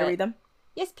 Go for it. You want me to read them?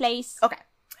 Yes, please. Okay.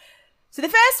 So the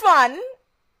first one,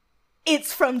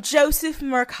 it's from Joseph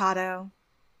Mercado.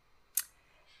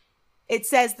 It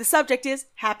says the subject is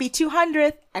 "Happy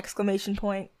 200th!" exclamation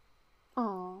point.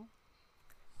 Aww.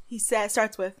 He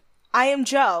starts with, "I am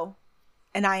Joe,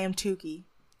 and I am Tukey."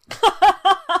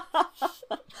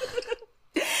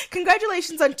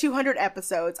 Congratulations on 200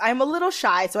 episodes. I am a little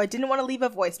shy, so I didn't want to leave a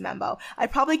voice memo.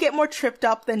 I'd probably get more tripped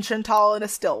up than Chantal in a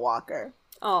still walker.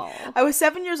 Oh. I was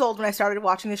 7 years old when I started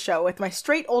watching the show with my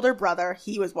straight older brother.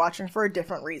 He was watching for a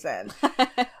different reason.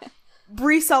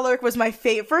 Bree Sullick was my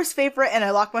first favorite, and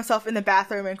I locked myself in the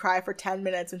bathroom and cried for 10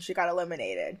 minutes when she got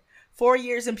eliminated. 4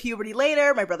 years in puberty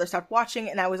later, my brother stopped watching,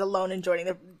 and I was alone enjoying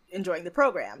the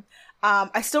program.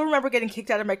 I still remember getting kicked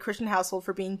out of my Christian household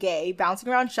for being gay, bouncing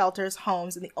around shelters,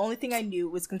 homes, and the only thing I knew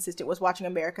was consistent was watching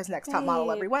America's Next Top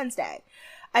Model every Wednesday.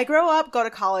 I grow up, go to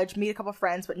college, meet a couple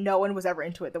friends, but no one was ever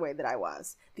into it the way that I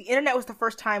was. The internet was the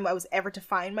first time I was ever to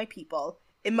find my people.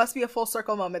 It must be a full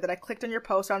circle moment that I clicked on your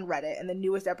post on Reddit, and the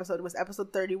newest episode was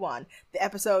episode 31.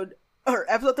 Episode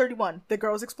 31, the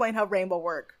girls explain how rainbows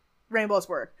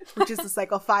work, which is the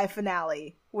Cycle 5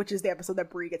 finale, which is the episode that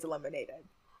Bree gets eliminated.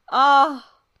 Oh,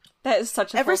 that is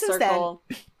such a Ever full since circle.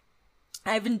 Then,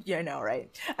 I know,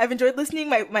 right? I've enjoyed listening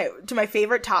to my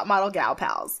favorite top model gal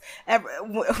pals.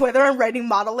 Whether I'm writing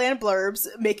Model Land blurbs,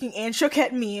 making Anne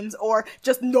Choquette memes, or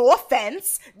just, no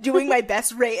offense, doing my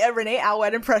best Renee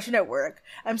Alwed impression at work.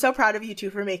 I'm so proud of you two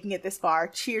for making it this far.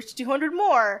 Cheers to 200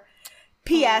 more.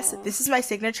 P.S. This is my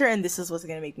signature, and this is what's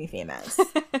going to make me famous.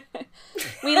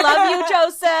 We love you,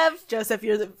 Joseph. Joseph,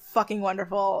 you're fucking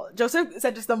wonderful. Joseph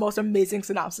sent us the most amazing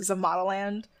synopsis of Model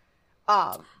Land.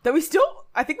 That we still,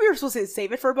 I think we were supposed to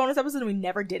save it for a bonus episode and we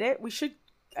never did it.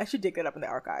 I should dig it up in the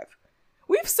archive.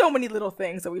 We have so many little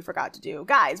things that we forgot to do.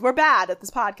 Guys, we're bad at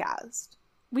this podcast.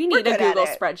 We need a Google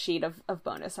spreadsheet of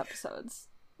bonus episodes.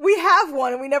 We have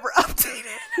one and we never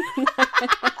updated.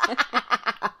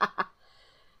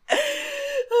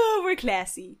 Oh, we're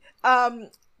classy.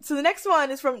 So the next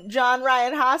one is from John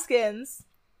Ryan Hoskins.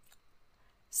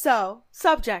 So,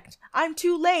 subject, I'm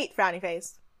too late, frowny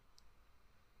face.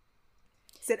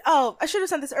 He said, oh, I should have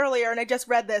sent this earlier and I just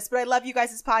read this, but I love you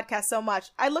guys' podcast so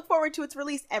much. I look forward to its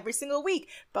release every single week.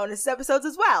 Bonus episodes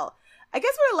as well. I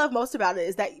guess what I love most about it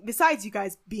is that besides you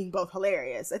guys being both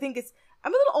hilarious,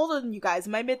 I'm a little older than you guys,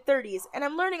 in my mid-30s, and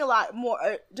I'm learning a lot more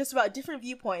just about different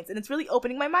viewpoints, and it's really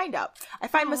opening my mind up. I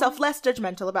find myself less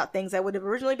judgmental about things I would have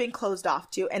originally been closed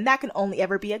off to, and that can only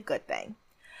ever be a good thing.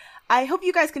 I hope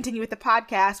you guys continue with the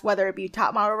podcast, whether it be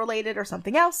top model related or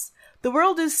something else. The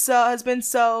world has been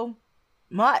so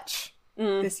much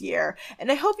this year,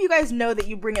 and I hope you guys know that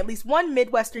you bring at least one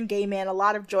Midwestern gay man a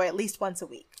lot of joy at least once a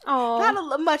week.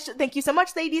 Thank you so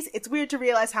much, ladies. It's weird to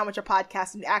realize how much a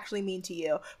podcast can actually mean to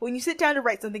you. When you sit down to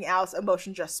write something else,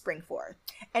 emotions just spring forth.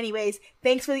 Anyways,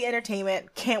 thanks for the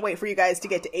entertainment. Can't wait for you guys to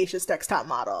get to Asia's Next Top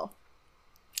Model.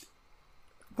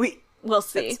 We'll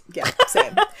see. Yeah,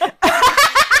 same.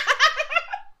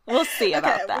 We'll see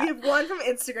about that. We have one from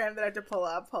Instagram that I have to pull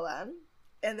up. Hold on.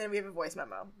 And then we have a voice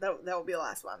memo. That will be the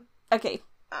last one. Okay.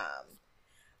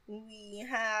 We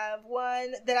have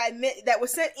one that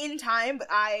was sent in time, but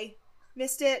I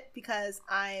missed it because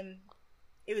that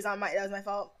was my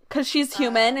fault. Because she's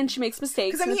human and she makes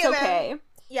mistakes, and it's okay.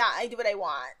 Yeah, I do what I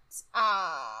want.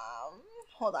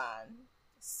 Hold on.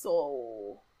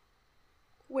 So,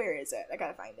 where is it? I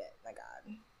gotta find it. My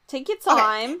God. Take your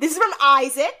time. Okay. This is from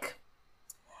Isaac.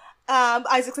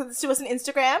 Isaac sent this to us on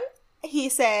Instagram. He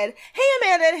said, hey,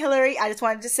 Amanda and Hillary, I just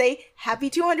wanted to say happy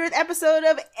 200th episode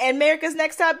of America's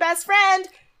Next Top Best Friend.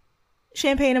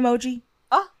 Champagne emoji.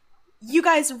 Oh. You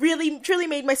guys really, truly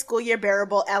made my school year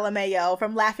bearable, LMAO,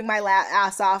 from laughing my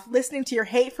ass off, listening to your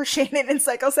hate for Shannon in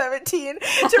Psycho 17,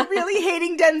 to really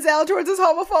hating Denzel towards his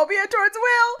homophobia towards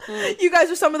Will. You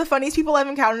guys are some of the funniest people I've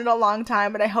encountered in a long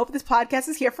time, and I hope this podcast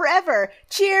is here forever.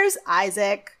 Cheers,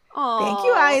 Isaac. Aww. Thank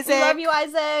you, Isaac. We love you,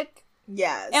 Isaac.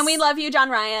 Yes. And we love you, John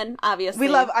Ryan, obviously.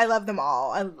 I love them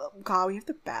all. God, we have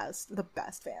the best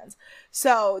fans.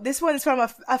 So, this one's from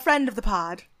a friend of the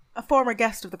pod, a former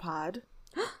guest of the pod.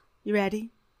 You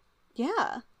ready?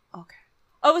 Yeah. Okay.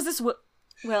 Oh, is this Will?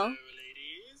 Hello,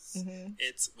 ladies. Mm-hmm.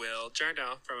 It's Will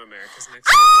Jardell from America's Next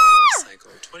Top Model,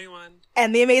 Cycle 21.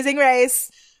 And The Amazing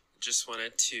Race. Just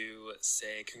wanted to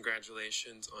say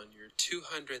congratulations on your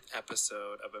 200th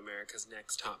episode of America's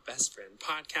Next Top Best Friend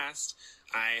podcast.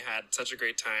 I had such a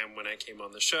great time when I came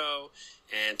on the show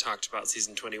and talked about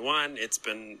season 21. It's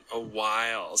been a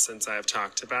while since I've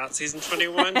talked about season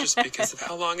 21 just because of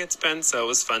how long it's been. So it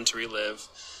was fun to relive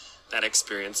that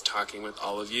experience talking with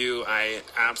all of you. I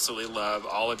absolutely love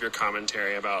all of your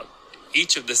commentary about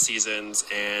each of the seasons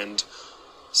and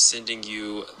sending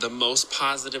you the most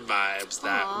positive vibes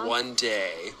that one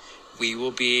day we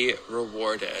will be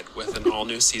rewarded with an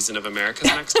all-new season of America's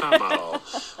Next Top Model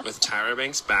with Tyra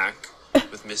Banks back,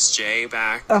 with Miss J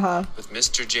back, with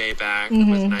Mr. J back,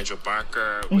 with Nigel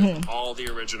Barker, with all the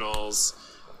originals,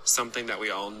 something that we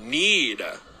all need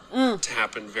to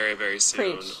happen very, very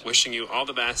soon. Preach. Wishing you all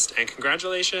the best and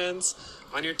congratulations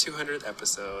on your 200th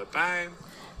episode. Bye.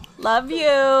 Love you.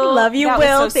 Love you, That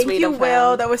Will. was so Thank sweet you, of him.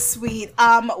 Will. That was sweet.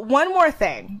 One more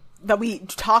thing that we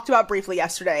talked about briefly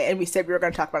yesterday, and we said we were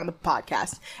going to talk about on the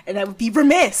podcast, and I would be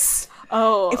remiss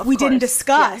if we didn't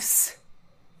discuss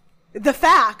the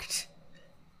fact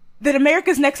that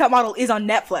America's Next Top Model is on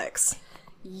Netflix.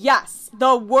 Yes,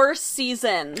 the worst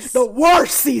seasons. The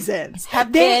worst seasons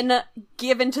have been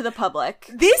given to the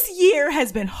public. This year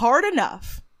has been hard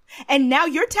enough. And now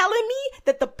you're telling me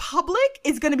that the public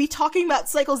is going to be talking about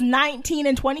cycles 19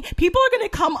 and 20? People are going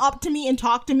to come up to me and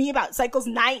talk to me about cycles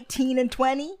 19 and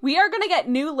 20? We are going to get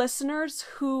new listeners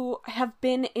who have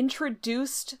been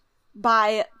introduced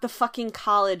by the fucking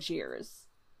college years.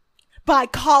 By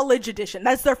College Edition.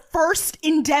 That's their first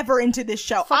endeavor into this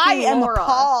show. Fucking I am Laura.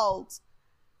 appalled.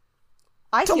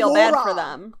 I To feel bad Laura. for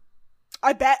them.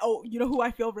 I bet. Oh, you know who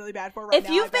I feel really bad for right now? If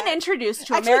you've I been bet? introduced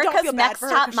to Actually, don't America's feel bad Next for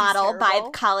her Top 'cause she's Model by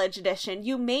terrible. College Edition,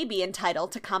 you may be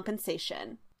entitled to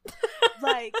compensation.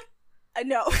 Like,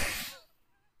 no.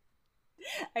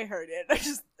 I heard it. I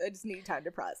just need time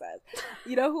to process.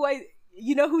 You know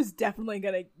who's definitely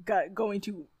going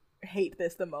to hate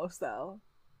this the most though?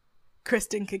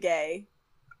 Kristen Kage.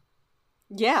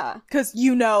 Yeah. Because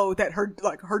you know that her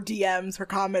DMs, her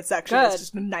comment section is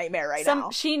just a nightmare now.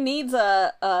 She needs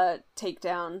a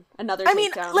takedown, another I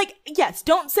mean, takedown. yes,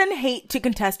 don't send hate to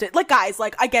contestant. Guys,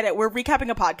 I get it. We're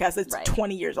recapping a podcast that's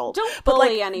 20 years old. Don't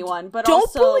bully anyone, but don't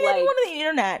also, bully anyone on the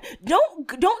internet.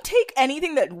 Don't take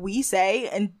anything that we say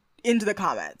and into the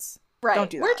comments. Right. Don't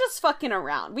do that. We're just fucking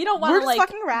around. We don't want We're to just like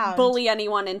fucking around. bully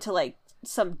anyone into like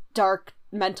some dark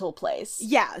mental place.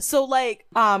 Yeah, so like,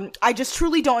 I just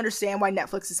truly don't understand why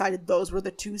Netflix decided those were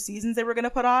the 2 seasons they were gonna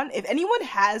put on. If anyone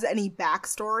has any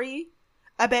backstory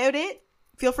about it,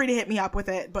 feel free to hit me up with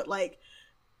it. But like,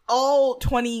 all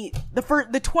 22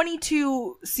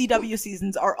 CW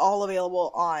seasons are all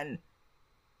available on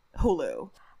Hulu.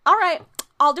 All right,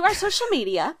 I'll do our social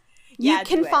media. You Yeah,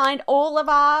 can do it. find all of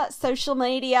our social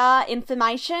media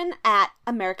information at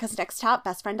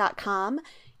americasnexttopbestfriend.com.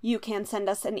 You can send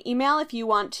us an email if you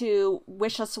want to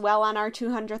wish us well on our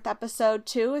 200th episode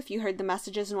too, if you heard the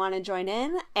messages and want to join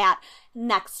in, at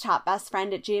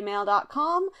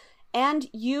nexttopbestfriend@gmail.com. And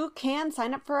you can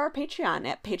sign up for our Patreon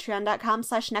at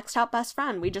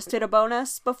patreon.com/nexttopbestfriend. We just did a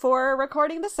bonus before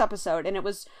recording this episode, and it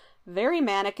was very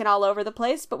manic and all over the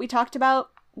place, but we talked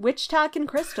about witch talk and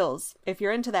crystals, if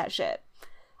you're into that shit.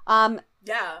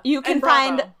 Yeah. You can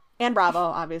find... And Bravo,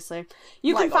 obviously.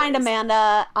 You can Like find always.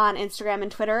 Amanda on Instagram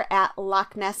and Twitter at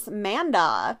Loch Ness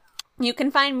Manda. You can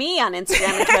find me on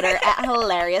Instagram and Twitter at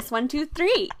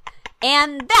Hilarious123.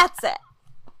 And that's it.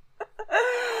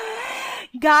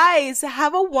 Guys,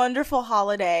 have a wonderful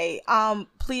holiday.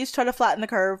 Please try to flatten the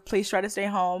curve. Please try to stay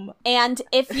home. And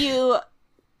if you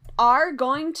are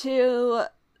going to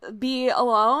be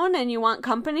alone and you want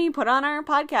company, put on our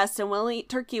podcast and we'll eat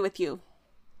turkey with you. Oh,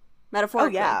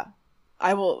 Metaphorically. yeah.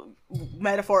 I will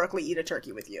metaphorically eat a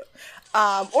turkey with you.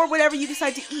 Or whatever you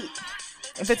decide to eat.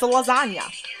 If it's a lasagna.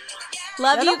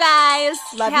 Love you guys.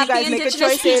 Love Happy you guys. Make good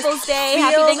Indigenous choices. Peoples Day. Feel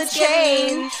Happy the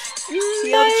Thanksgiving. change.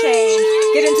 Feel the change.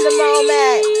 Get into the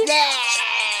moment.